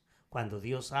 Corintios, cuando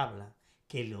Dios habla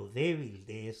que lo débil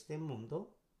de este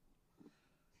mundo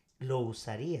lo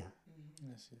usaría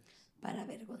para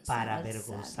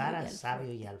avergonzar al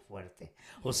sabio y al fuerte.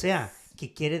 O sea,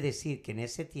 que quiere decir que en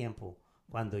ese tiempo,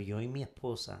 cuando yo y mi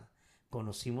esposa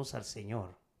conocimos al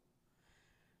Señor,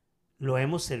 lo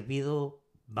hemos servido,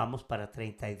 vamos para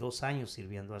 32 años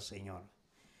sirviendo al Señor,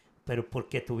 pero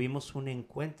porque tuvimos un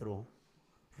encuentro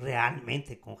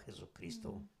realmente con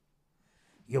Jesucristo.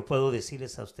 Yo puedo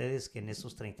decirles a ustedes que en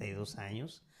esos 32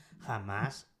 años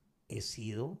jamás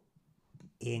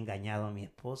he engañado a mi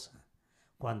esposa,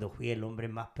 cuando fui el hombre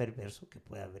más perverso que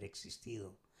puede haber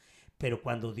existido. Pero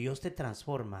cuando Dios te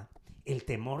transforma, el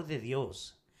temor de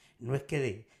Dios no es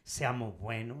que seamos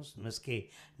buenos, no es que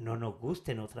no nos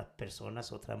gusten otras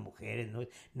personas, otras mujeres,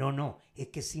 no, es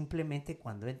que simplemente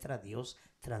cuando entra Dios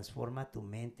transforma tu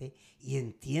mente y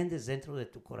entiendes dentro de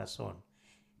tu corazón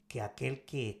que aquel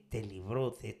que te libró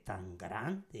de tan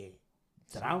grande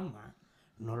trauma,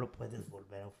 no lo puedes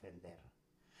volver a ofender.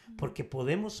 Porque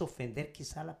podemos ofender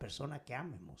quizá a la persona que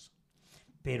amemos,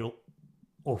 pero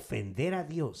ofender a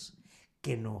Dios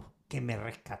que me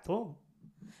rescató,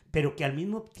 pero que al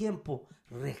mismo tiempo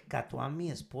rescató a mi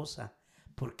esposa,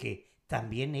 porque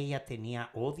también ella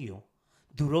tenía odio.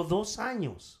 Duró 2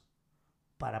 años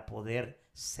para poder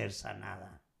ser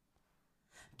sanada.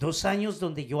 2 años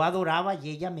donde yo adoraba y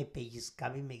ella me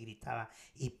pellizcaba y me gritaba,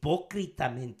 hipócrita,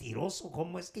 mentiroso,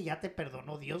 ¿cómo es que ya te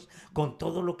perdonó Dios con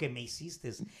todo lo que me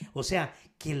hiciste? O sea,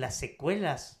 que las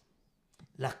secuelas,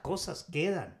 las cosas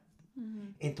quedan.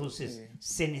 Entonces,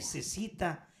 se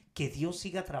necesita que Dios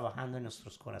siga trabajando en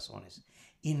nuestros corazones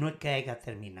y no es que haya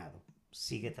terminado,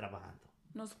 sigue trabajando.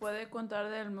 ¿Nos puede contar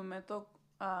del momento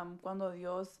cuando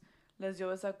Dios les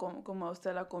dio esa, como a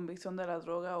usted, la convicción de la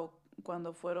droga o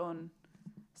cuando fueron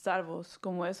salvos?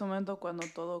 Como ese momento cuando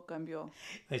todo cambió.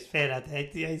 Espérate,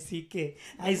 ahí sí que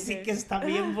está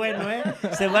bien bueno, ¿eh?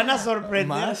 Se van a sorprender.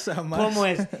 Más. ¿Cómo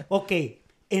es? Ok,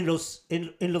 en los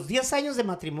 10 años de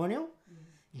matrimonio,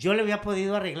 yo le había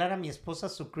podido arreglar a mi esposa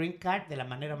su green card de la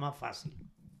manera más fácil.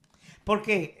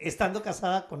 Porque estando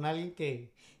casada con alguien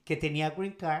que tenía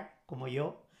green card, como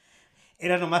yo,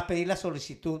 era nomás pedir la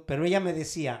solicitud, pero ella me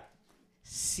decía,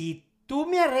 si tú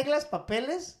me arreglas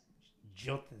papeles,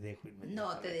 yo te dejo inmediatamente.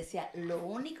 No, te decía, lo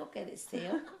único que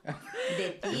deseo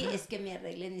de ti es que me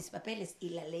arreglen mis papeles.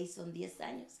 Y la ley son 10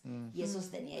 años. Y esos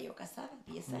tenía yo casada,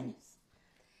 10 años.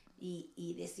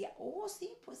 Y decía, oh, sí,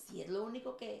 pues si es lo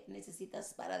único que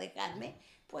necesitas para dejarme,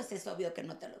 pues es obvio que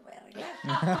no te lo voy a arreglar.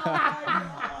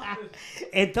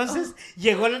 Entonces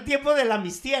llegó el tiempo de la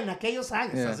amnistía en aquellos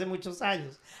años, hace muchos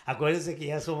años. Acuérdense que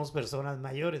ya somos personas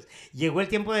mayores. Llegó el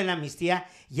tiempo de la amnistía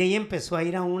y ella empezó a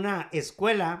ir a una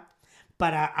escuela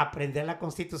para aprender la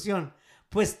Constitución.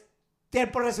 Pues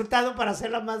por resultado, para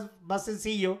hacerla más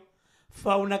sencillo,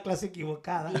 fue a una clase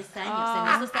equivocada. 10 años,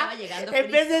 en eso estaba llegando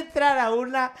En vez de entrar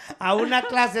a una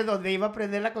clase donde iba a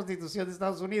aprender la Constitución de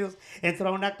Estados Unidos, entró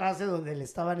a una clase donde le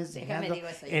estaban enseñando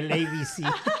el ABC.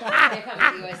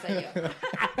 Déjame digo eso yo.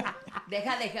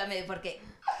 Déjame, porque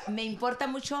me importa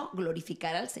mucho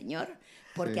glorificar al Señor,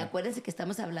 porque acuérdense que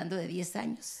estamos hablando de 10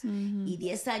 años. Y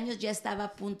 10 años ya estaba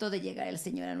a punto de llegar el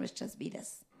Señor a nuestras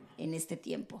vidas en este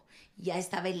tiempo. Ya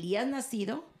estaba Elías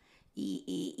nacido.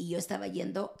 Y yo estaba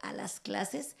yendo a las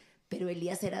clases, pero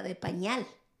Elías era de pañal,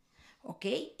 ¿ok?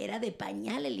 Era de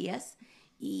pañal Elías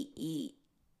y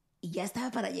ya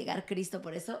estaba para llegar Cristo.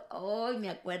 Por eso hoy me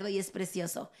acuerdo y es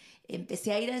precioso.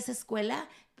 Empecé a ir a esa escuela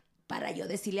para yo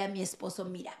decirle a mi esposo,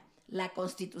 mira, la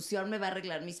Constitución me va a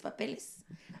arreglar mis papeles,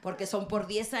 porque son por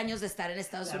 10 años de estar en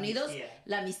Estados Unidos,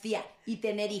 la amnistía, y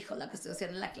tener hijos, la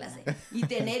Constitución en la clase, y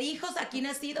tener hijos aquí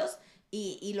nacidos,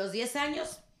 y los 10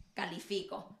 años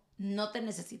califico. No te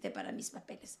necesité para mis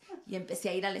papeles. Y empecé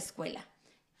a ir a la escuela.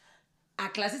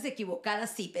 A clases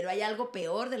equivocadas, sí, pero hay algo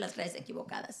peor de las clases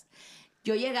equivocadas.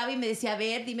 Yo llegaba y me decía, a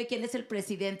ver, dime quién es el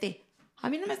presidente.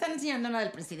 A mí no me están enseñando nada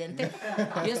del presidente.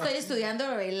 Yo estoy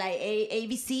estudiando el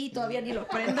ABC, todavía ni lo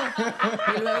prendo.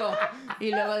 Y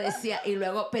luego decía,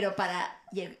 pero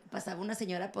pasaba una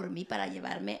señora por mí para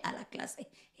llevarme a la clase.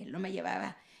 Él no me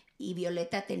llevaba. Y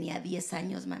Violeta tenía 10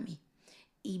 años, mami.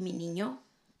 Y mi niño,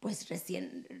 pues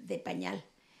recién de pañal.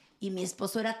 Y mi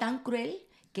esposo era tan cruel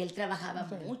que él trabajaba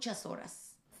muchas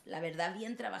horas. La verdad,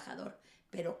 bien trabajador,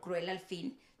 pero cruel al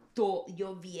fin.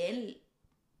 Yo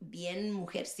bien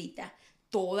mujercita.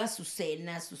 Todas sus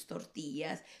cenas, sus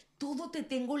tortillas. Todo te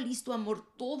tengo listo,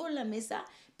 amor. Todo en la mesa.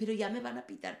 Pero ya me van a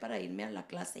pitar para irme a la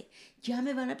clase. Ya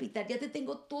me van a pitar. Ya te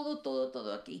tengo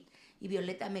todo aquí. Y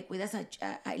Violeta, ¿me cuidas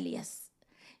a Elías?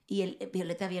 Y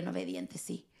Violeta bien obediente,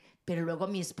 sí. Pero luego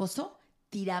mi esposo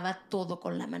tiraba todo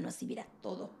con la mano así, mira,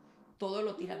 todo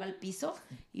lo tiraba al piso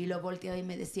y lo volteaba y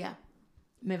me decía,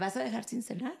 ¿me vas a dejar sin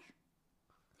cenar?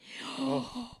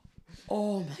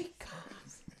 Oh my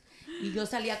God. Y yo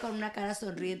salía con una cara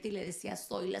sonriente y le decía,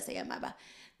 Zoila se llamaba,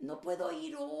 no puedo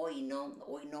ir hoy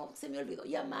no, se me olvidó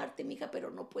llamarte, mija,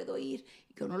 pero no puedo ir.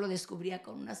 Y que uno lo descubría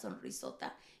con una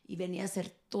sonrisota y venía a hacer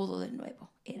todo de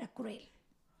nuevo. Era cruel.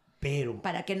 Pero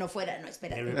para que no fuera, no,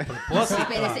 espérate. Pero el propósito.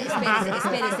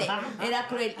 Espérese. Era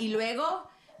cruel. Y luego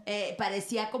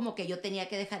parecía como que yo tenía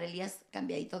que dejar a Elías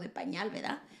cambiadito de pañal,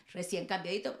 ¿verdad? Recién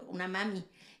cambiadito, una mami.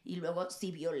 Y luego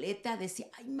si Violeta decía,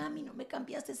 ay, mami, no me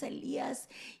cambiaste a Elías.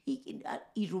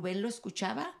 Y Rubén lo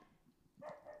escuchaba.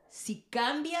 Si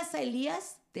cambias a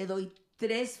Elías, te doy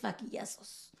 3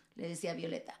 faquillazos, le decía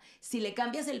Violeta. Si le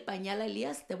cambias el pañal a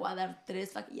Elías, te voy a dar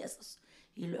 3 faquillazos.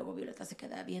 Y luego Violeta se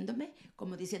quedaba viéndome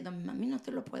como diciendo, mami, no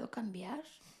te lo puedo cambiar.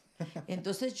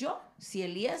 Entonces yo, si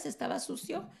Elías estaba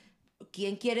sucio,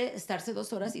 ¿quién quiere estarse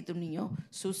 2 horas y tu niño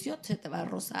sucio se te va a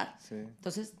rozar? Sí.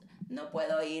 Entonces, no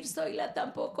puedo ir, Zoila,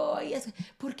 tampoco. Y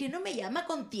 ¿por qué no me llama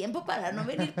con tiempo para no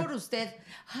venir por usted?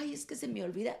 Ay, es que se me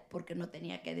olvida porque no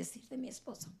tenía que decir de mi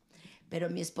esposo. Pero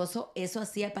mi esposo eso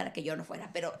hacía para que yo no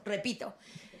fuera. Pero repito,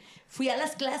 fui a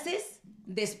las clases,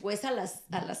 después a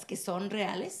las que son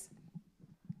reales.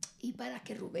 Y para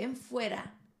que Rubén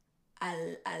fuera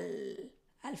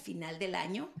al final del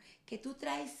año, que tú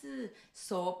traes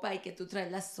sopa y que tú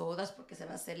traes las sodas porque se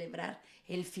va a celebrar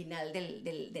el final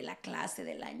de la clase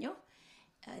del año,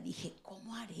 dije,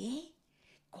 ¿cómo haré?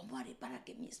 ¿cómo haré para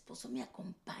que mi esposo me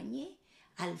acompañe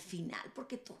al final?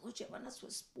 Porque todos llevan a su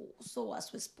esposo o a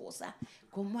su esposa.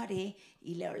 ¿Cómo haré?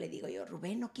 Y le digo yo,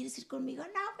 Rubén, ¿no quieres ir conmigo?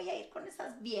 No, voy a ir con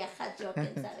esas viejas, yo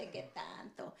quién sabe qué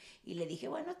tanto. Y le dije,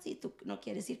 bueno, sí, tú no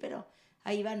quieres ir, pero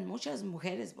ahí van muchas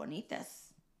mujeres bonitas.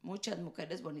 Muchas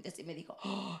mujeres bonitas. Y me dijo,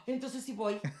 oh, entonces sí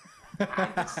voy.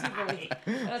 Entonces sí voy.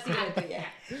 Ahora sí voy tú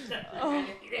ya.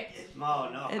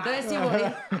 No. Entonces sí voy.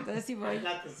 Entonces sí voy. I'm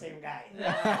not the same guy.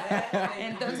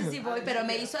 Entonces sí voy, pero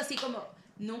me hizo así como,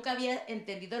 nunca había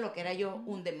entendido lo que era yo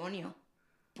un demonio,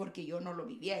 porque yo no lo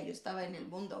vivía, yo estaba en el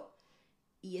mundo.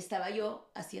 Y estaba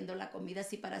yo haciendo la comida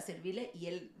así para servirle y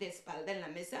él de espalda en la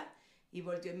mesa y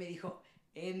volteó y me dijo,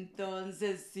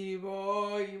 entonces sí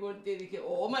voy. Y volteé y dije,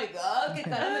 oh my God, qué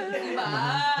cara me puso,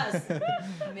 vas.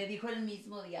 Y me dijo el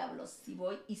mismo diablo, sí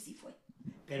voy y sí fue.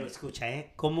 Pero escucha,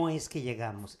 ¿cómo es que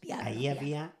llegamos? Diablo, Ahí diablo.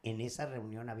 había, en esa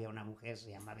reunión había una mujer, se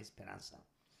llamaba Esperanza.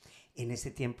 En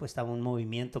ese tiempo estaba un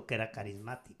movimiento que era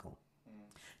carismático.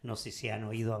 No sé si han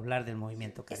oído hablar del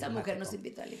movimiento Esa carismático. mujer nos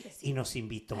invitó a la iglesia. Y nos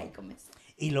invitó. Ahí comenzó.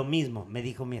 Y lo mismo, me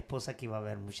dijo mi esposa que iba a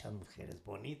haber muchas mujeres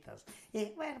bonitas. Y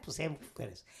bueno, pues hay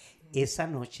mujeres. Esa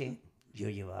noche yo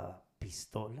llevaba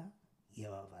pistola,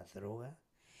 llevaba droga.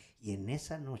 Y en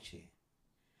esa noche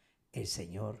el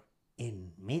Señor,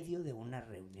 en medio de una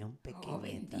reunión pequeñita, Oh,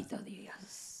 bendito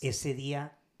Dios. ese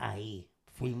día ahí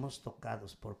fuimos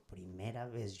tocados por primera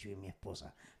vez yo y mi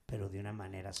esposa, pero de una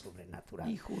manera sobrenatural.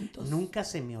 Y juntos. Nunca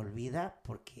se me olvida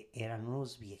porque eran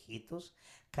unos viejitos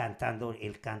cantando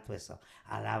el canto eso,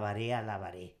 alabaré,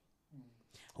 alabaré.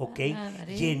 ¿Ok?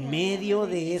 Alabaré, Y en medio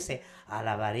alabaré. de ese,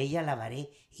 alabaré y alabaré,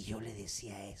 y yo le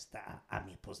decía a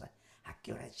mi esposa, ¿a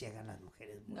qué horas llegan las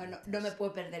mujeres bonitas? No me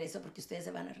puedo perder eso porque ustedes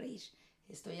se van a reír.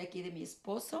 Estoy aquí de mi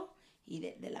esposo y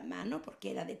de la mano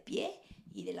porque era de pie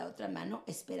y de la otra mano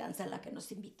Esperanza la que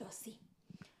nos invitó así.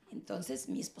 Entonces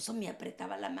mi esposo me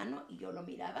apretaba la mano y yo lo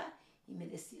miraba y me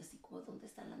decía así como, ¿dónde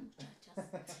están las muchachas?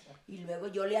 Y luego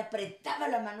yo le apretaba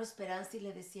la mano a Esperanza y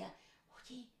le decía,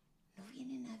 oye, ¿no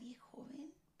viene nadie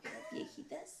joven? ¿Puras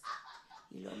viejitas?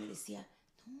 Y luego me decía,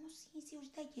 no, sí,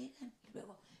 ahorita llegan. Y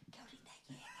luego, que ahorita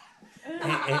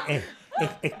llegan.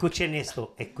 Escuchen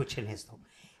esto.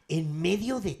 En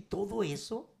medio de todo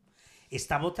eso,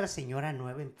 estaba otra señora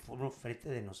nueva frente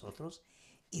de nosotros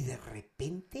y de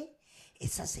repente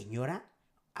esa señora,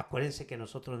 acuérdense que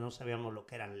nosotros no sabíamos lo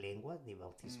que eran lenguas, ni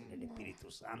bautismo en el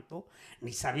Espíritu Santo,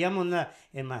 ni sabíamos nada.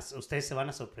 Es más, ustedes se van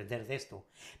a sorprender de esto.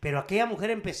 Pero aquella mujer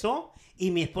empezó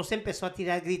y mi esposa empezó a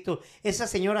tirar gritos. Esa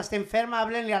señora está enferma,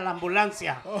 háblenle a la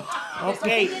ambulancia. Ok,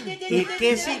 ¿y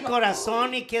qué sin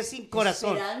corazón? ¿Y qué sin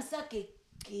corazón? Esperanza que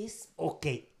es... Ok,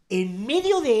 en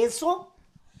medio de eso,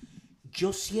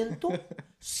 yo siento,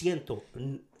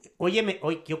 óyeme,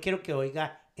 yo quiero que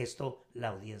oiga esto la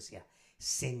audiencia.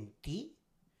 Sentí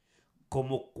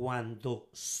como cuando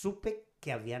supe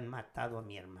que habían matado a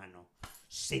mi hermano.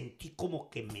 Sentí como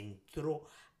que me entró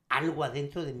algo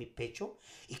adentro de mi pecho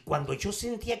y cuando yo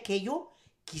sentí aquello,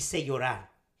 quise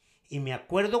llorar. Y me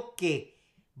acuerdo que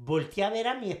volteé a ver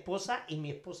a mi esposa y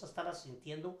mi esposa estaba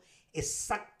sintiendo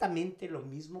exactamente lo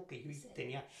mismo que yo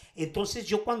tenía. Entonces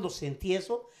yo cuando sentí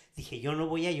eso, dije, yo no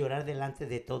voy a llorar delante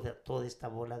de toda esta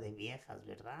bola de viejas,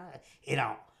 ¿verdad?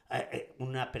 Era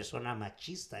una persona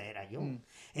machista, era yo.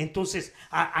 Entonces,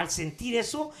 al sentir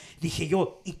eso, dije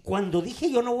yo, y cuando dije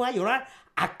yo no voy a llorar,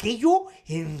 aquello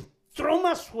entró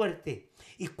más fuerte.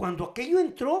 Y cuando aquello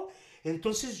entró,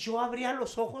 entonces yo abría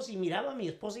los ojos y miraba a mi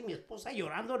esposa y mi esposa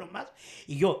llorando nomás.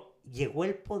 Y llegó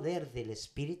el poder del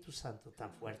Espíritu Santo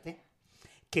tan fuerte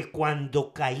que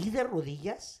cuando caí de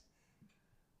rodillas,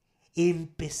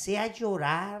 empecé a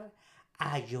llorar,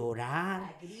 a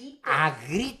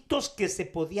gritos que se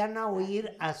podían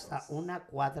oír hasta una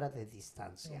cuadra de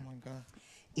distancia. Oh my God.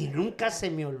 Y nunca se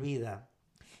me olvida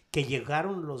que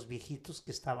llegaron los viejitos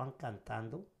que estaban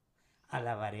cantando,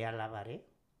 alabaré, alabaré,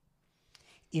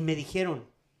 y me dijeron,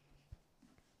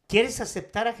 ¿quieres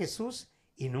aceptar a Jesús?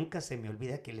 Y nunca se me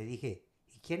olvida que le dije,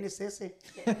 ¿y quién es ese?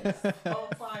 Oh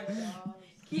my God.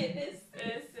 ¿Quién es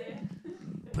ese?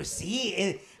 Pues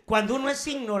sí, cuando uno es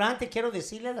ignorante, quiero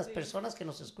decirle a las personas que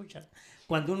nos escuchan,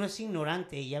 cuando uno es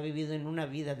ignorante y ha vivido en una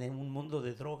vida de un mundo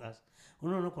de drogas,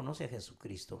 uno no conoce a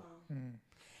Jesucristo.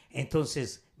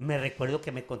 Entonces, me recuerdo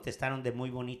que me contestaron de muy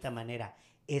bonita manera,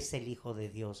 es el Hijo de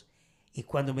Dios. Y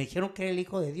cuando me dijeron que era el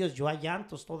Hijo de Dios, yo a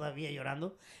llantos todavía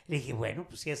llorando, le dije, bueno,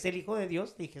 pues si es el Hijo de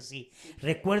Dios, dije sí.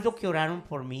 Recuerdo que oraron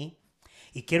por mí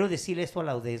y quiero decirle esto a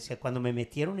la audiencia, cuando me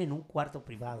metieron en un cuarto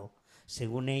privado,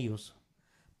 según ellos,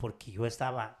 porque yo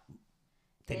estaba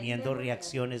teniendo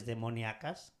reacciones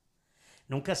demoníacas,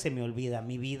 nunca se me olvida,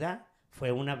 mi vida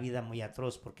fue una vida muy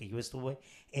atroz porque yo estuve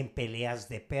en peleas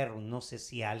de perros. No sé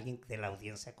si alguien de la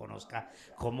audiencia conozca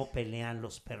cómo pelean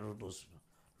los perros,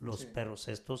 los perros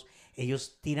estos.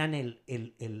 Ellos tiran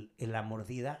la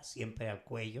mordida siempre al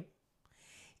cuello.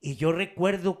 Y yo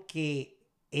recuerdo que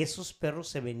esos perros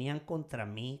se venían contra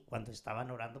mí cuando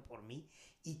estaban orando por mí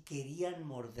y querían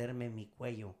morderme mi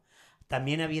cuello.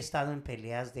 También había estado en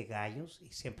peleas de gallos,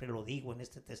 y siempre lo digo en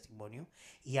este testimonio,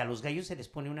 y a los gallos se les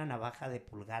pone una navaja de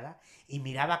pulgada y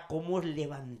miraba cómo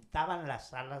levantaban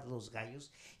las alas los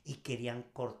gallos y querían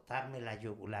cortarme la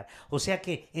yugular. O sea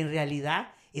que en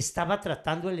realidad estaba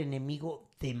tratando el enemigo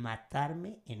de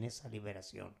matarme en esa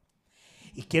liberación.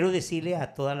 Y quiero decirle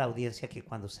a toda la audiencia que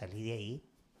cuando salí de ahí,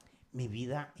 mi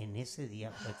vida en ese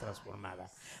día fue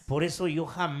transformada. Por eso yo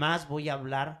jamás voy a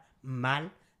hablar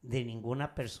mal de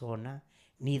ninguna persona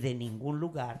ni de ningún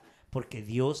lugar, porque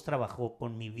Dios trabajó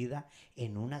con mi vida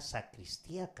en una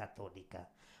sacristía católica.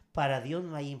 Para Dios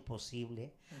no hay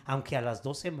imposible, aunque a las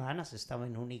 2 semanas estaba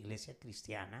en una iglesia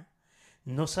cristiana.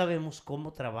 No sabemos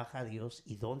cómo trabaja Dios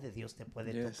y dónde Dios te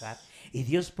puede tocar. Y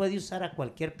Dios puede usar a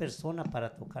cualquier persona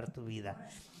para tocar tu vida.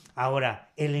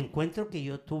 Ahora, el encuentro que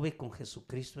yo tuve con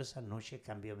Jesucristo esa noche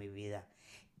cambió mi vida.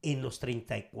 En los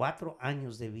 34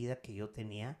 años de vida que yo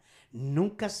tenía,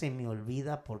 nunca se me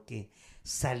olvida porque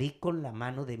salí con la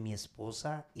mano de mi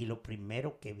esposa y lo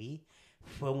primero que vi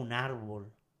fue un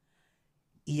árbol.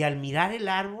 Y al mirar el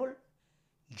árbol,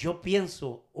 yo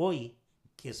pienso hoy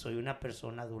que soy una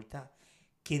persona adulta,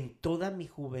 que en toda mi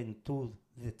juventud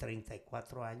de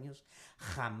 34 años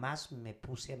jamás me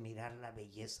puse a mirar la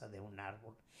belleza de un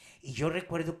árbol. Y yo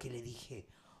recuerdo que le dije,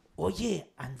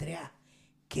 oye, Andrea,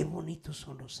 qué bonitos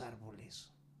son los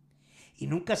árboles. Y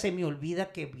nunca se me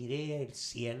olvida que miré el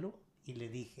cielo y le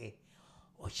dije,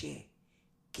 oye,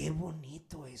 qué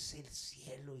bonito es el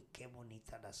cielo y qué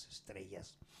bonitas las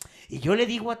estrellas. Y yo le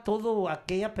digo a toda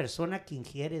aquella persona que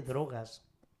ingiere drogas,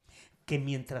 que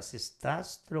mientras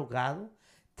estás drogado,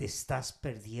 te estás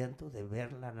perdiendo de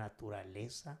ver la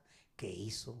naturaleza que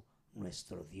hizo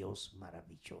nuestro Dios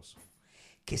maravilloso.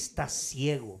 Que estás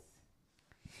ciego,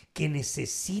 que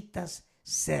necesitas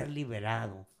ser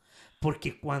liberado.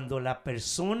 Porque cuando la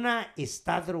persona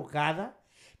está drogada,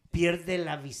 pierde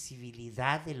la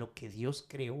visibilidad de lo que Dios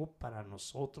creó para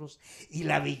nosotros y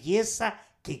la belleza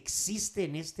que existe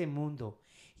en este mundo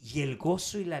y el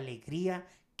gozo y la alegría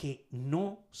que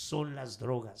no son las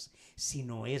drogas,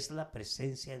 sino es la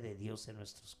presencia de Dios en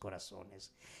nuestros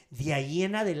corazones. De ahí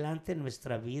en adelante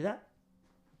nuestra vida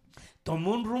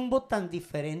tomó un rumbo tan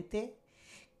diferente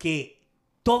que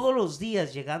todos los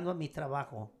días llegando a mi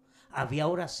trabajo había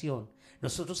oración.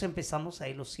 Nosotros empezamos a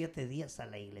ir los 7 días a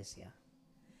la iglesia.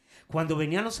 Cuando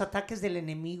venían los ataques del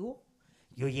enemigo,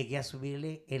 yo llegué a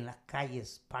subirle en las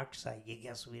calles, Parkside, llegué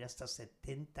a subir hasta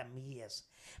 70 millas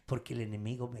porque el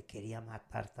enemigo me quería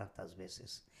matar tantas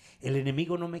veces. El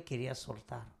enemigo no me quería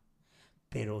soltar,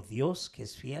 pero Dios, que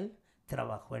es fiel,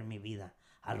 trabajó en mi vida.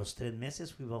 A los 3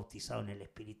 meses fui bautizado en el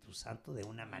Espíritu Santo de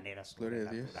una manera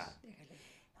sobrenatural.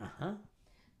 Ajá.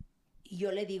 Y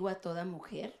yo le digo a toda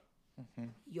mujer,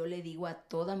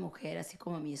 así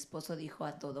como mi esposo dijo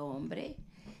a todo hombre,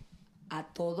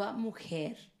 a toda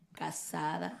mujer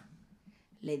casada,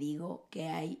 le digo que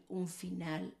hay un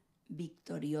final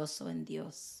victorioso en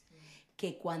Dios.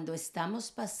 Que cuando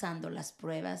estamos pasando las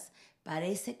pruebas,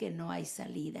 parece que no hay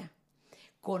salida.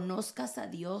 Conozcas a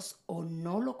Dios o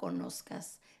no lo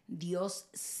conozcas, Dios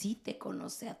sí te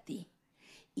conoce a ti.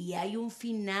 Y hay un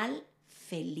final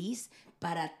feliz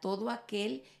para todo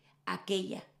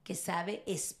aquella que sabe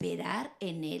esperar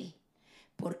en Él.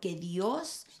 Porque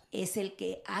Dios es el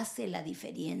que hace la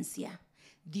diferencia.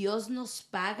 Dios nos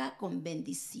paga con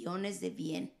bendiciones de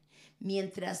bien.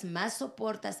 Mientras más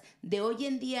soportas, de hoy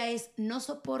en día es no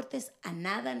soportes a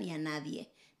nada ni a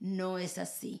nadie. No es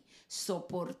así.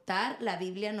 Soportar, la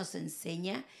Biblia nos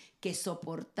enseña que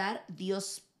soportar,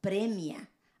 Dios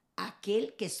premia a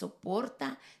aquel que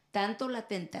soporta tanto la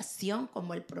tentación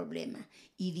como el problema.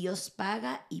 Y Dios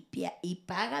paga y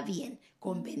paga bien,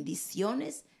 con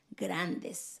bendiciones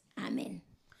grandes. Amén.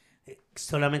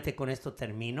 Solamente con esto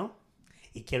termino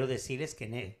y quiero decirles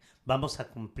que vamos a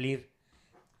cumplir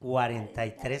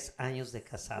 43 años de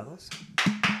casados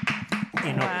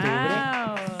en octubre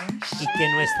y que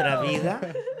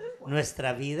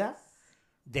nuestra vida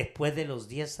después de los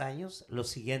 10 años, los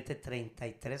siguientes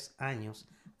 33 años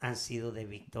han sido de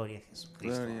victoria en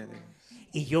Jesucristo.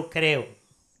 Y yo creo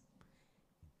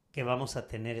que vamos a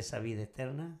tener esa vida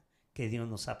eterna que Dios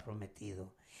nos ha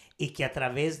prometido. Y que a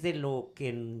través de lo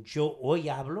que yo hoy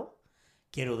hablo,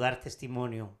 quiero dar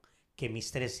testimonio que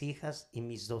mis 3 hijas y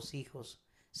mis 2 hijos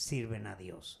sirven a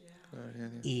Dios. Gloria a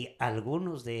Dios. Y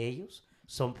algunos de ellos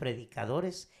son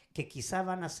predicadores que quizá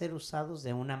van a ser usados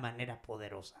de una manera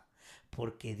poderosa,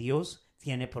 porque Dios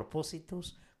tiene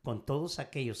propósitos con todos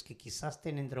aquellos que quizás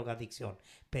tienen drogadicción,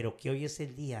 pero que hoy es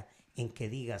el día en que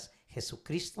digas,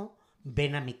 Jesucristo,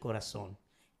 ven a mi corazón,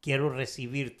 quiero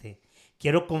recibirte,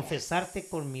 quiero confesarte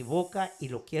con mi boca y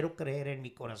lo quiero creer en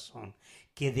mi corazón,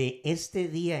 que de este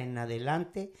día en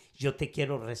adelante yo te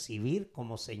quiero recibir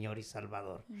como Señor y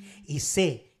Salvador. Y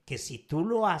sé que si tú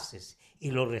lo haces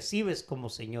y lo recibes como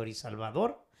Señor y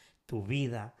Salvador, tu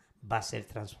vida va a ser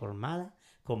transformada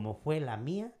como fue la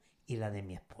mía y la de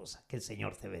mi esposa. Que el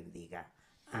Señor te bendiga.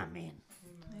 Amén.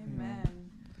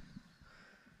 Amen.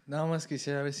 Nada más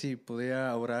quisiera ver si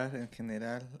pudiera orar en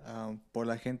general por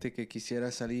la gente que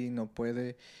quisiera salir y no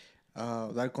puede,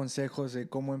 dar consejos de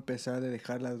cómo empezar, de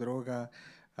dejar la droga,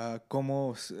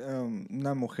 cómo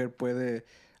una mujer puede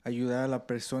ayudar a la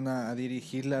persona a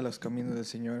dirigirla a los caminos del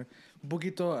Señor. Un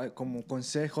poquito como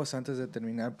consejos antes de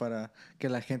terminar para que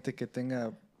la gente que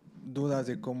tenga dudas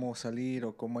de cómo salir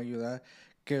o cómo ayudar,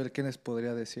 ¿qué les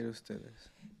podría decir a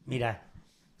ustedes? Mira,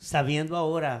 sabiendo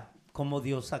ahora cómo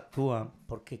Dios actúa,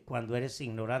 porque cuando eres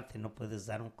ignorante no puedes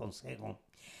dar un consejo,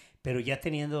 pero ya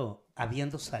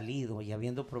habiendo salido y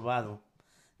habiendo probado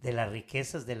de las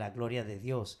riquezas de la gloria de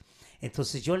Dios,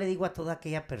 entonces yo le digo a toda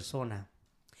aquella persona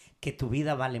que tu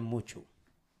vida vale mucho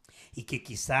y que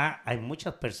quizá hay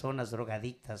muchas personas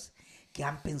drogadictas que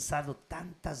han pensado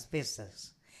tantas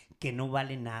veces que no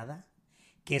vale nada,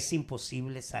 que es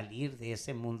imposible salir de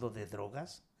ese mundo de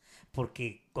drogas,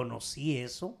 porque conocí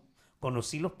eso,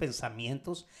 conocí los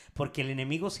pensamientos, porque el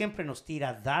enemigo siempre nos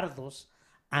tira dardos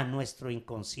a nuestro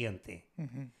inconsciente.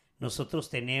 Nosotros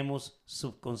tenemos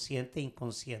subconsciente e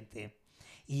inconsciente,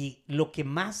 y lo que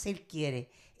más él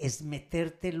quiere es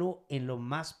metértelo en lo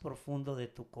más profundo de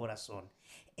tu corazón,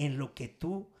 en lo que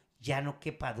tú ya no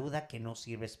quepa duda que no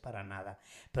sirves para nada.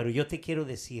 Pero yo te quiero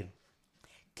decir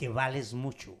que vales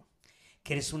mucho,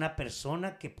 que eres una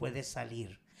persona que puede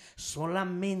salir.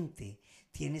 Solamente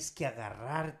tienes que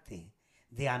agarrarte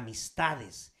de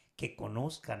amistades que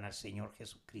conozcan al Señor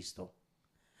Jesucristo.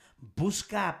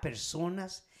 Busca a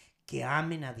personas que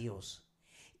amen a Dios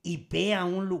y ve a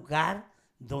un lugar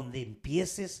donde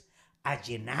empieces a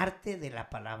llenarte de la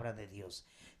palabra de Dios.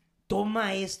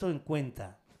 Toma esto en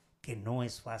cuenta, que no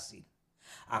es fácil.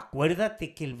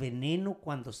 Acuérdate que el veneno,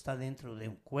 cuando está dentro de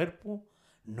un cuerpo,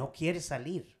 no quiere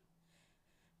salir.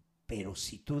 Pero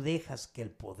si tú dejas que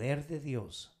el poder de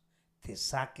Dios te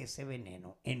saque ese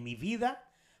veneno, en mi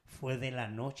vida fue de la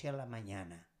noche a la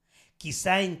mañana.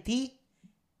 Quizá en ti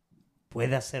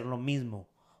pueda hacer lo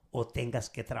mismo o tengas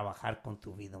que trabajar con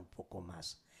tu vida un poco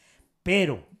más.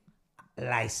 Pero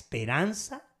la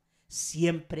esperanza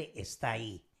siempre está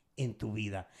ahí en tu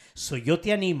vida. Yo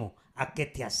te animo a que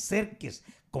te acerques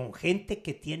con gente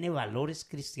que tiene valores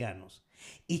cristianos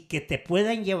y que te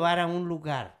puedan llevar a un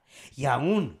lugar y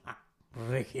aún a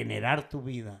regenerar tu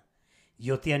vida.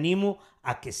 Yo te animo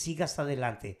a que sigas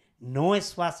adelante. No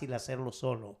es fácil hacerlo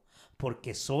solo,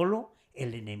 porque solo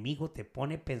el enemigo te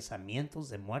pone pensamientos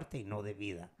de muerte y no de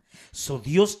vida.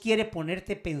 Dios quiere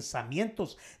ponerte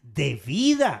pensamientos de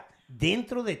vida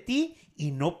dentro de ti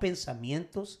y no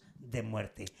pensamientos de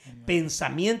muerte. Amén.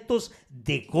 Pensamientos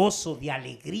de gozo, de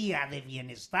alegría, de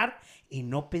bienestar y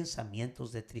no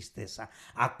pensamientos de tristeza.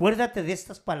 Acuérdate de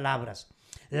estas palabras.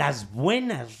 Las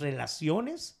buenas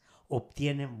relaciones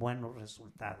obtienen buenos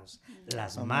resultados.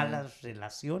 Las Amén. Malas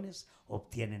relaciones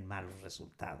obtienen malos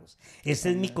resultados. Ese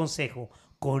Amén. Es mi consejo.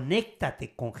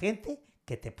 Conéctate con gente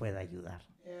que te pueda ayudar.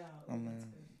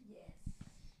 Amén.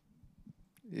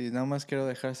 Y nada más quiero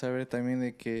dejar saber también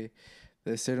de que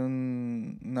de ser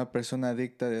una persona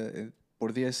adicta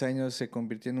por 10 años se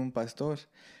convirtió en un pastor.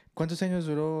 ¿Cuántos años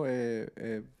duró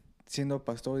siendo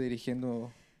pastor,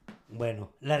 dirigiendo?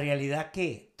 Bueno, la realidad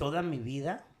que toda mi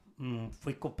vida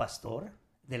fui copastor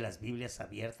de las Biblias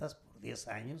abiertas por 10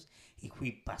 años y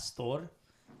fui pastor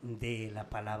de la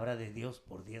palabra de Dios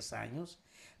por 10 años,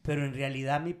 pero en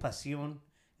realidad mi pasión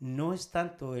no es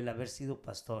tanto el haber sido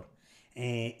pastor.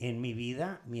 En mi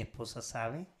vida, mi esposa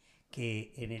sabe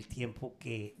que en el tiempo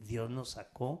que Dios nos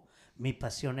sacó, mi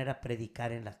pasión era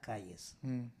predicar en las calles.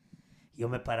 Yo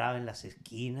me paraba en las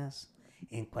esquinas,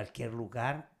 en cualquier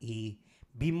lugar, y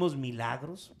vimos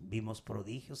milagros, vimos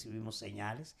prodigios y vimos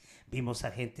señales. Vimos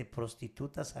a gente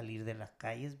prostituta salir de las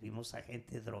calles, vimos a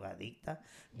gente drogadicta,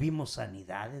 vimos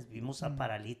sanidades, vimos a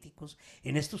paralíticos.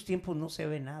 En estos tiempos no se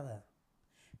ve nada,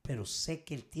 pero sé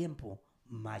que el tiempo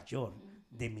mayor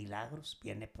de milagros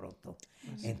viene pronto.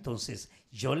 Entonces,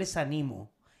 yo les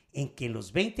animo en que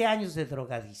los 20 años de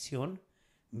drogadicción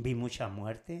vi mucha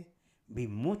muerte, vi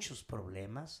muchos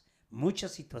problemas,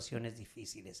 muchas situaciones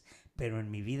difíciles, pero en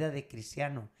mi vida de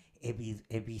cristiano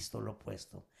he visto lo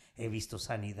opuesto. He visto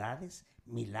sanidades,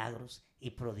 milagros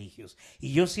y prodigios.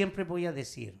 Y yo siempre voy a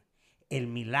decir, el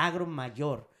milagro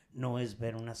mayor no es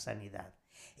ver una sanidad,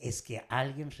 es que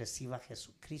alguien reciba a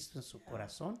Jesucristo en su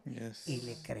corazón y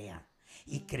le crea.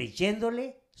 Y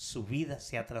creyéndole, su vida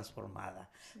sea transformada.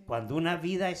 Cuando una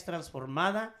vida es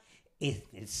transformada, en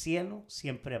el cielo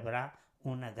siempre habrá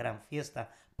una gran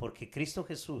fiesta, porque Cristo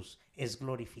Jesús es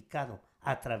glorificado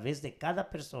a través de cada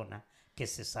persona que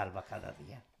se salva cada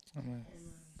día. Amen.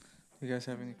 You guys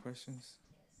have any questions?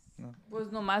 No.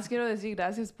 Pues nomás quiero decir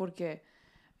gracias porque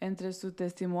entre su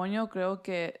testimonio creo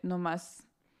que nomás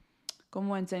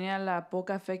como enseña la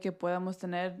poca fe que podamos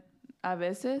tener a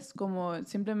veces, como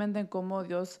simplemente en cómo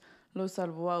Dios los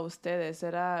salvó a ustedes.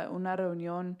 Era una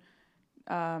reunión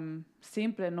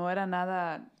simple, no era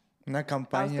nada Una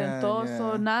campaña.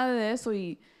 ostentoso, nada de eso.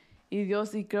 Y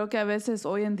Dios, y creo que a veces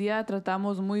hoy en día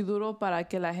tratamos muy duro para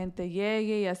que la gente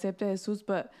llegue y acepte a Jesús,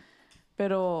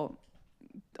 pero,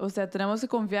 o sea, tenemos que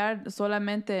confiar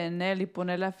solamente en Él y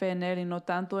poner la fe en Él y no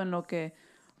tanto en lo que,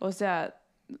 o sea,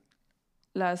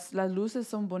 las luces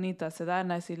son bonitas, se dan en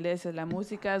las iglesias, la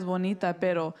música es bonita,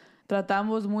 pero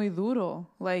tratamos muy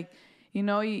duro, like, you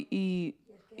know, y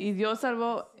Dios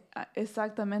salvó,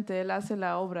 exactamente, Él hace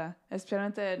la obra,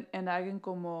 especialmente en alguien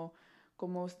como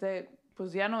usted,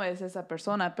 pues ya no es esa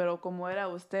persona, pero como era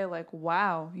usted, like,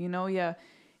 wow, you know,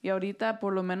 y ahorita,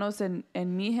 por lo menos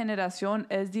en mi generación,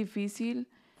 es difícil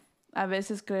a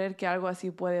veces creer que algo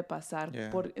así puede pasar.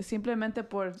 Yeah. Simplemente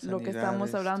por lo que estamos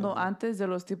Sanidades, hablando todo. antes de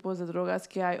los tipos de drogas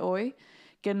que hay hoy,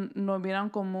 que lo miran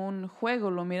como un juego,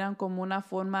 lo miran como una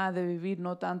forma de vivir,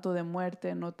 no tanto de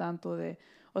muerte, no tanto de...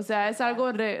 O sea, es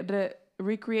algo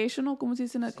recreational, ¿cómo se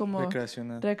dice? Como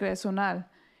recreacional.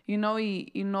 You know, y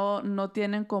no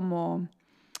tienen como,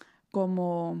 how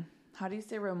do you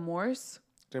say,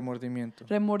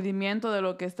 remordimiento de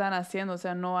lo que están haciendo. O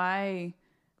sea, no hay...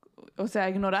 O sea,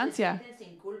 ignorancia. Se sienten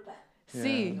sin culpa.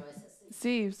 Sí, No es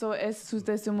así. sí, su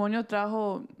testimonio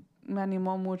me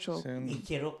animó mucho. Sí. Y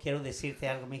quiero decirte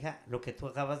algo, mija. Lo que tú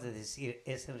acabas de decir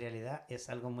es en realidad es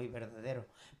algo muy verdadero.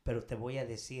 Pero te voy a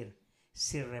decir,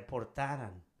 si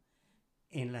reportaran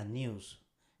en la news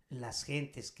las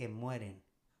gentes que mueren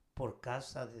por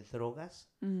causa de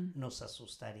drogas, nos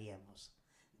asustaríamos.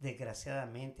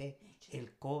 Desgraciadamente,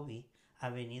 el COVID ha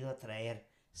venido a traer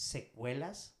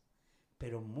secuelas,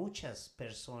 pero muchas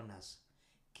personas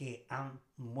que han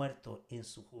muerto en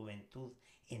su juventud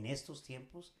en estos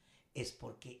tiempos es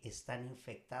porque están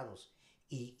infectados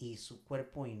y su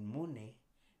cuerpo inmune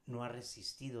no ha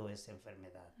resistido esa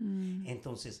enfermedad.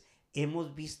 Entonces,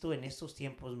 hemos visto en estos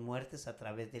tiempos muertes a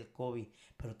través del COVID,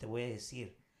 pero te voy a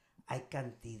decir, hay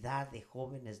cantidad de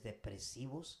jóvenes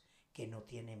depresivos que no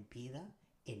tienen vida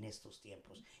en estos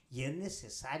tiempos. Y es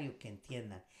necesario que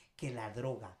entiendan que la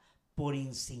droga, por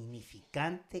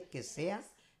insignificante que sea,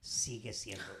 sigue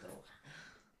siendo droga.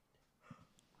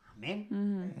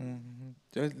 Amén.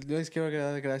 Yo les quiero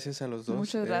dar gracias a los dos.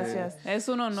 Muchas gracias. Es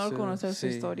un honor conocer su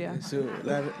historia.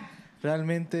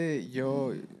 Realmente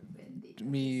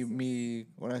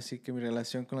ahora sí que mi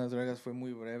relación con las drogas fue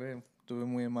muy breve. Tuve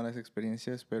muy malas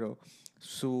experiencias, pero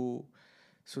su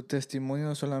testimonio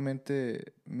no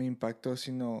solamente me impactó,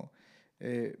 sino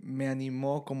me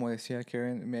animó, como decía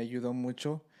Karen, me ayudó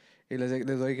mucho. Y les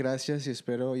doy gracias y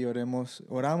espero y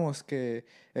oramos que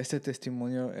este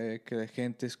testimonio que la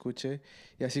gente escuche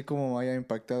y así como haya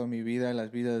impactado mi vida,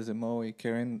 las vidas de Mo y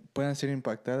Karen puedan ser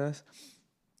impactadas.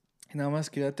 Y nada más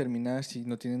quería terminar, si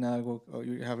no tienen algo, o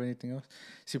you have anything else,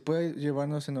 si puede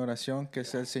llevarnos en oración, que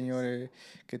sea el Señor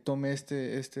que tome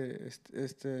este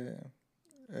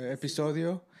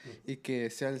episodio y que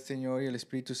sea el Señor y el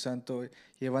Espíritu Santo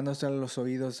llevándose a los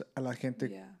oídos a la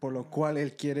gente por lo cual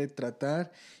Él quiere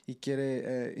tratar y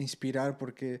quiere inspirar,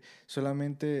 porque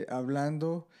solamente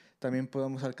hablando también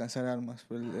podemos alcanzar almas.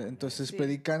 Entonces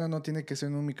predicando no tiene que ser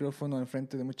en un micrófono en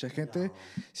frente de mucha gente,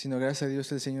 sino gracias a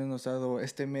Dios el Señor nos ha dado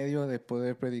este medio de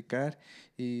poder predicar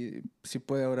y si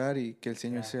puede orar y que el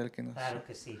Señor sea el que nos... Claro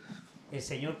que sí. El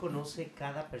Señor conoce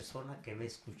cada persona que va a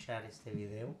escuchar este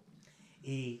video.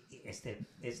 Y estoy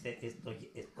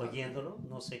oyéndolo,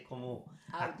 no sé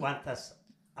a cuántas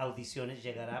audiciones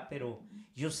llegará, pero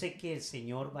yo sé que el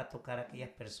Señor va a tocar a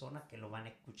aquellas personas que lo van a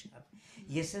escuchar.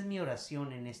 Y esa es mi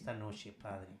oración en esta noche,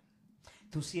 Padre.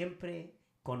 Tú siempre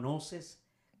conoces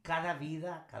cada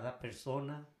vida, cada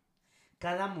persona,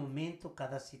 cada momento,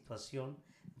 cada situación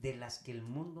de las que el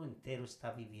mundo entero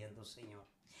está viviendo, Señor.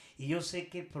 Y yo sé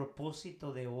que el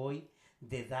propósito de hoy,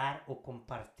 de dar o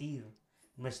compartir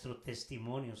nuestro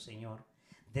testimonio, Señor,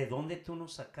 de dónde tú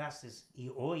nos sacaste y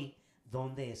hoy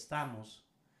dónde estamos.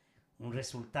 Un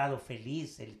resultado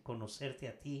feliz el conocerte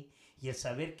a ti y el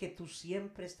saber que tú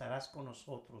siempre estarás con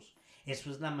nosotros.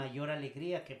 Eso es la mayor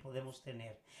alegría que podemos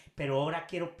tener. Pero ahora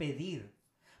quiero pedir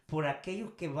por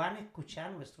aquellos que van a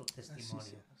escuchar nuestro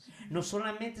testimonio. No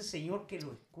solamente, Señor, que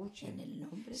lo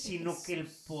escuchen, sino que el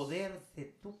poder de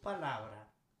tu palabra,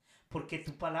 porque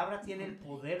tu palabra tiene el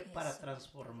poder para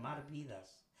transformar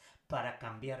vidas, para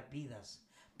cambiar vidas,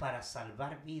 para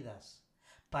salvar vidas,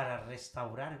 para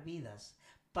restaurar vidas,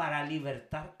 para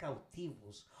libertar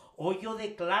cautivos. Hoy yo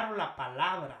declaro la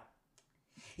palabra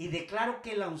y declaro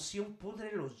que la unción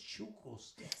pudre los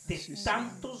yugos de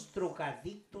tantos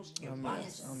drogadictos que van a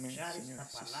escuchar esta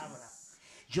palabra.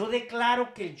 Yo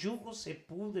declaro que el yugo se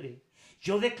pudre.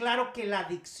 Yo declaro que la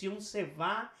adicción se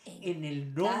va en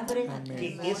el nombre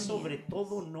que es sobre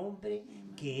todo nombre,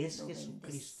 que es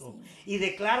Jesucristo. Y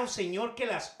declaro, Señor, que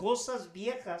las cosas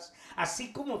viejas,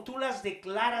 así como tú las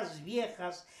declaras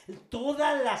viejas,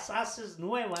 todas las haces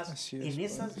nuevas en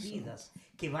esas vidas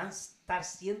que van a estar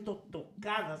siendo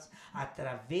tocadas a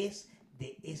través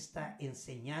de esta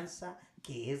enseñanza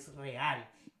que es real,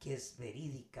 que es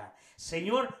verídica.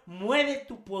 Señor, mueve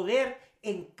tu poder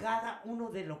en cada uno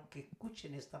de los que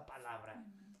escuchen esta palabra.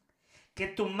 Que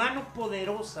tu mano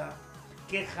poderosa,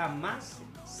 que jamás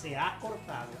se ha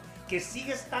cortado, que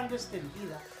sigue estando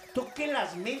extendida, toque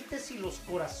las mentes y los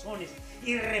corazones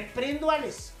y reprendo al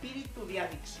espíritu de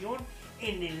adicción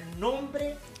en el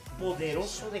nombre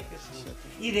poderoso de Jesús.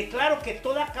 Y declaro que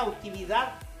toda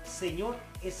cautividad, Señor,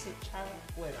 es echada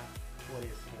fuera por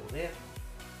el poder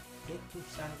de tu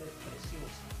sangre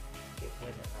preciosa que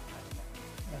puede derramar.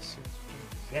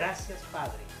 Gracias,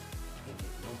 Padre, en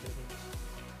el nombre de Jesús.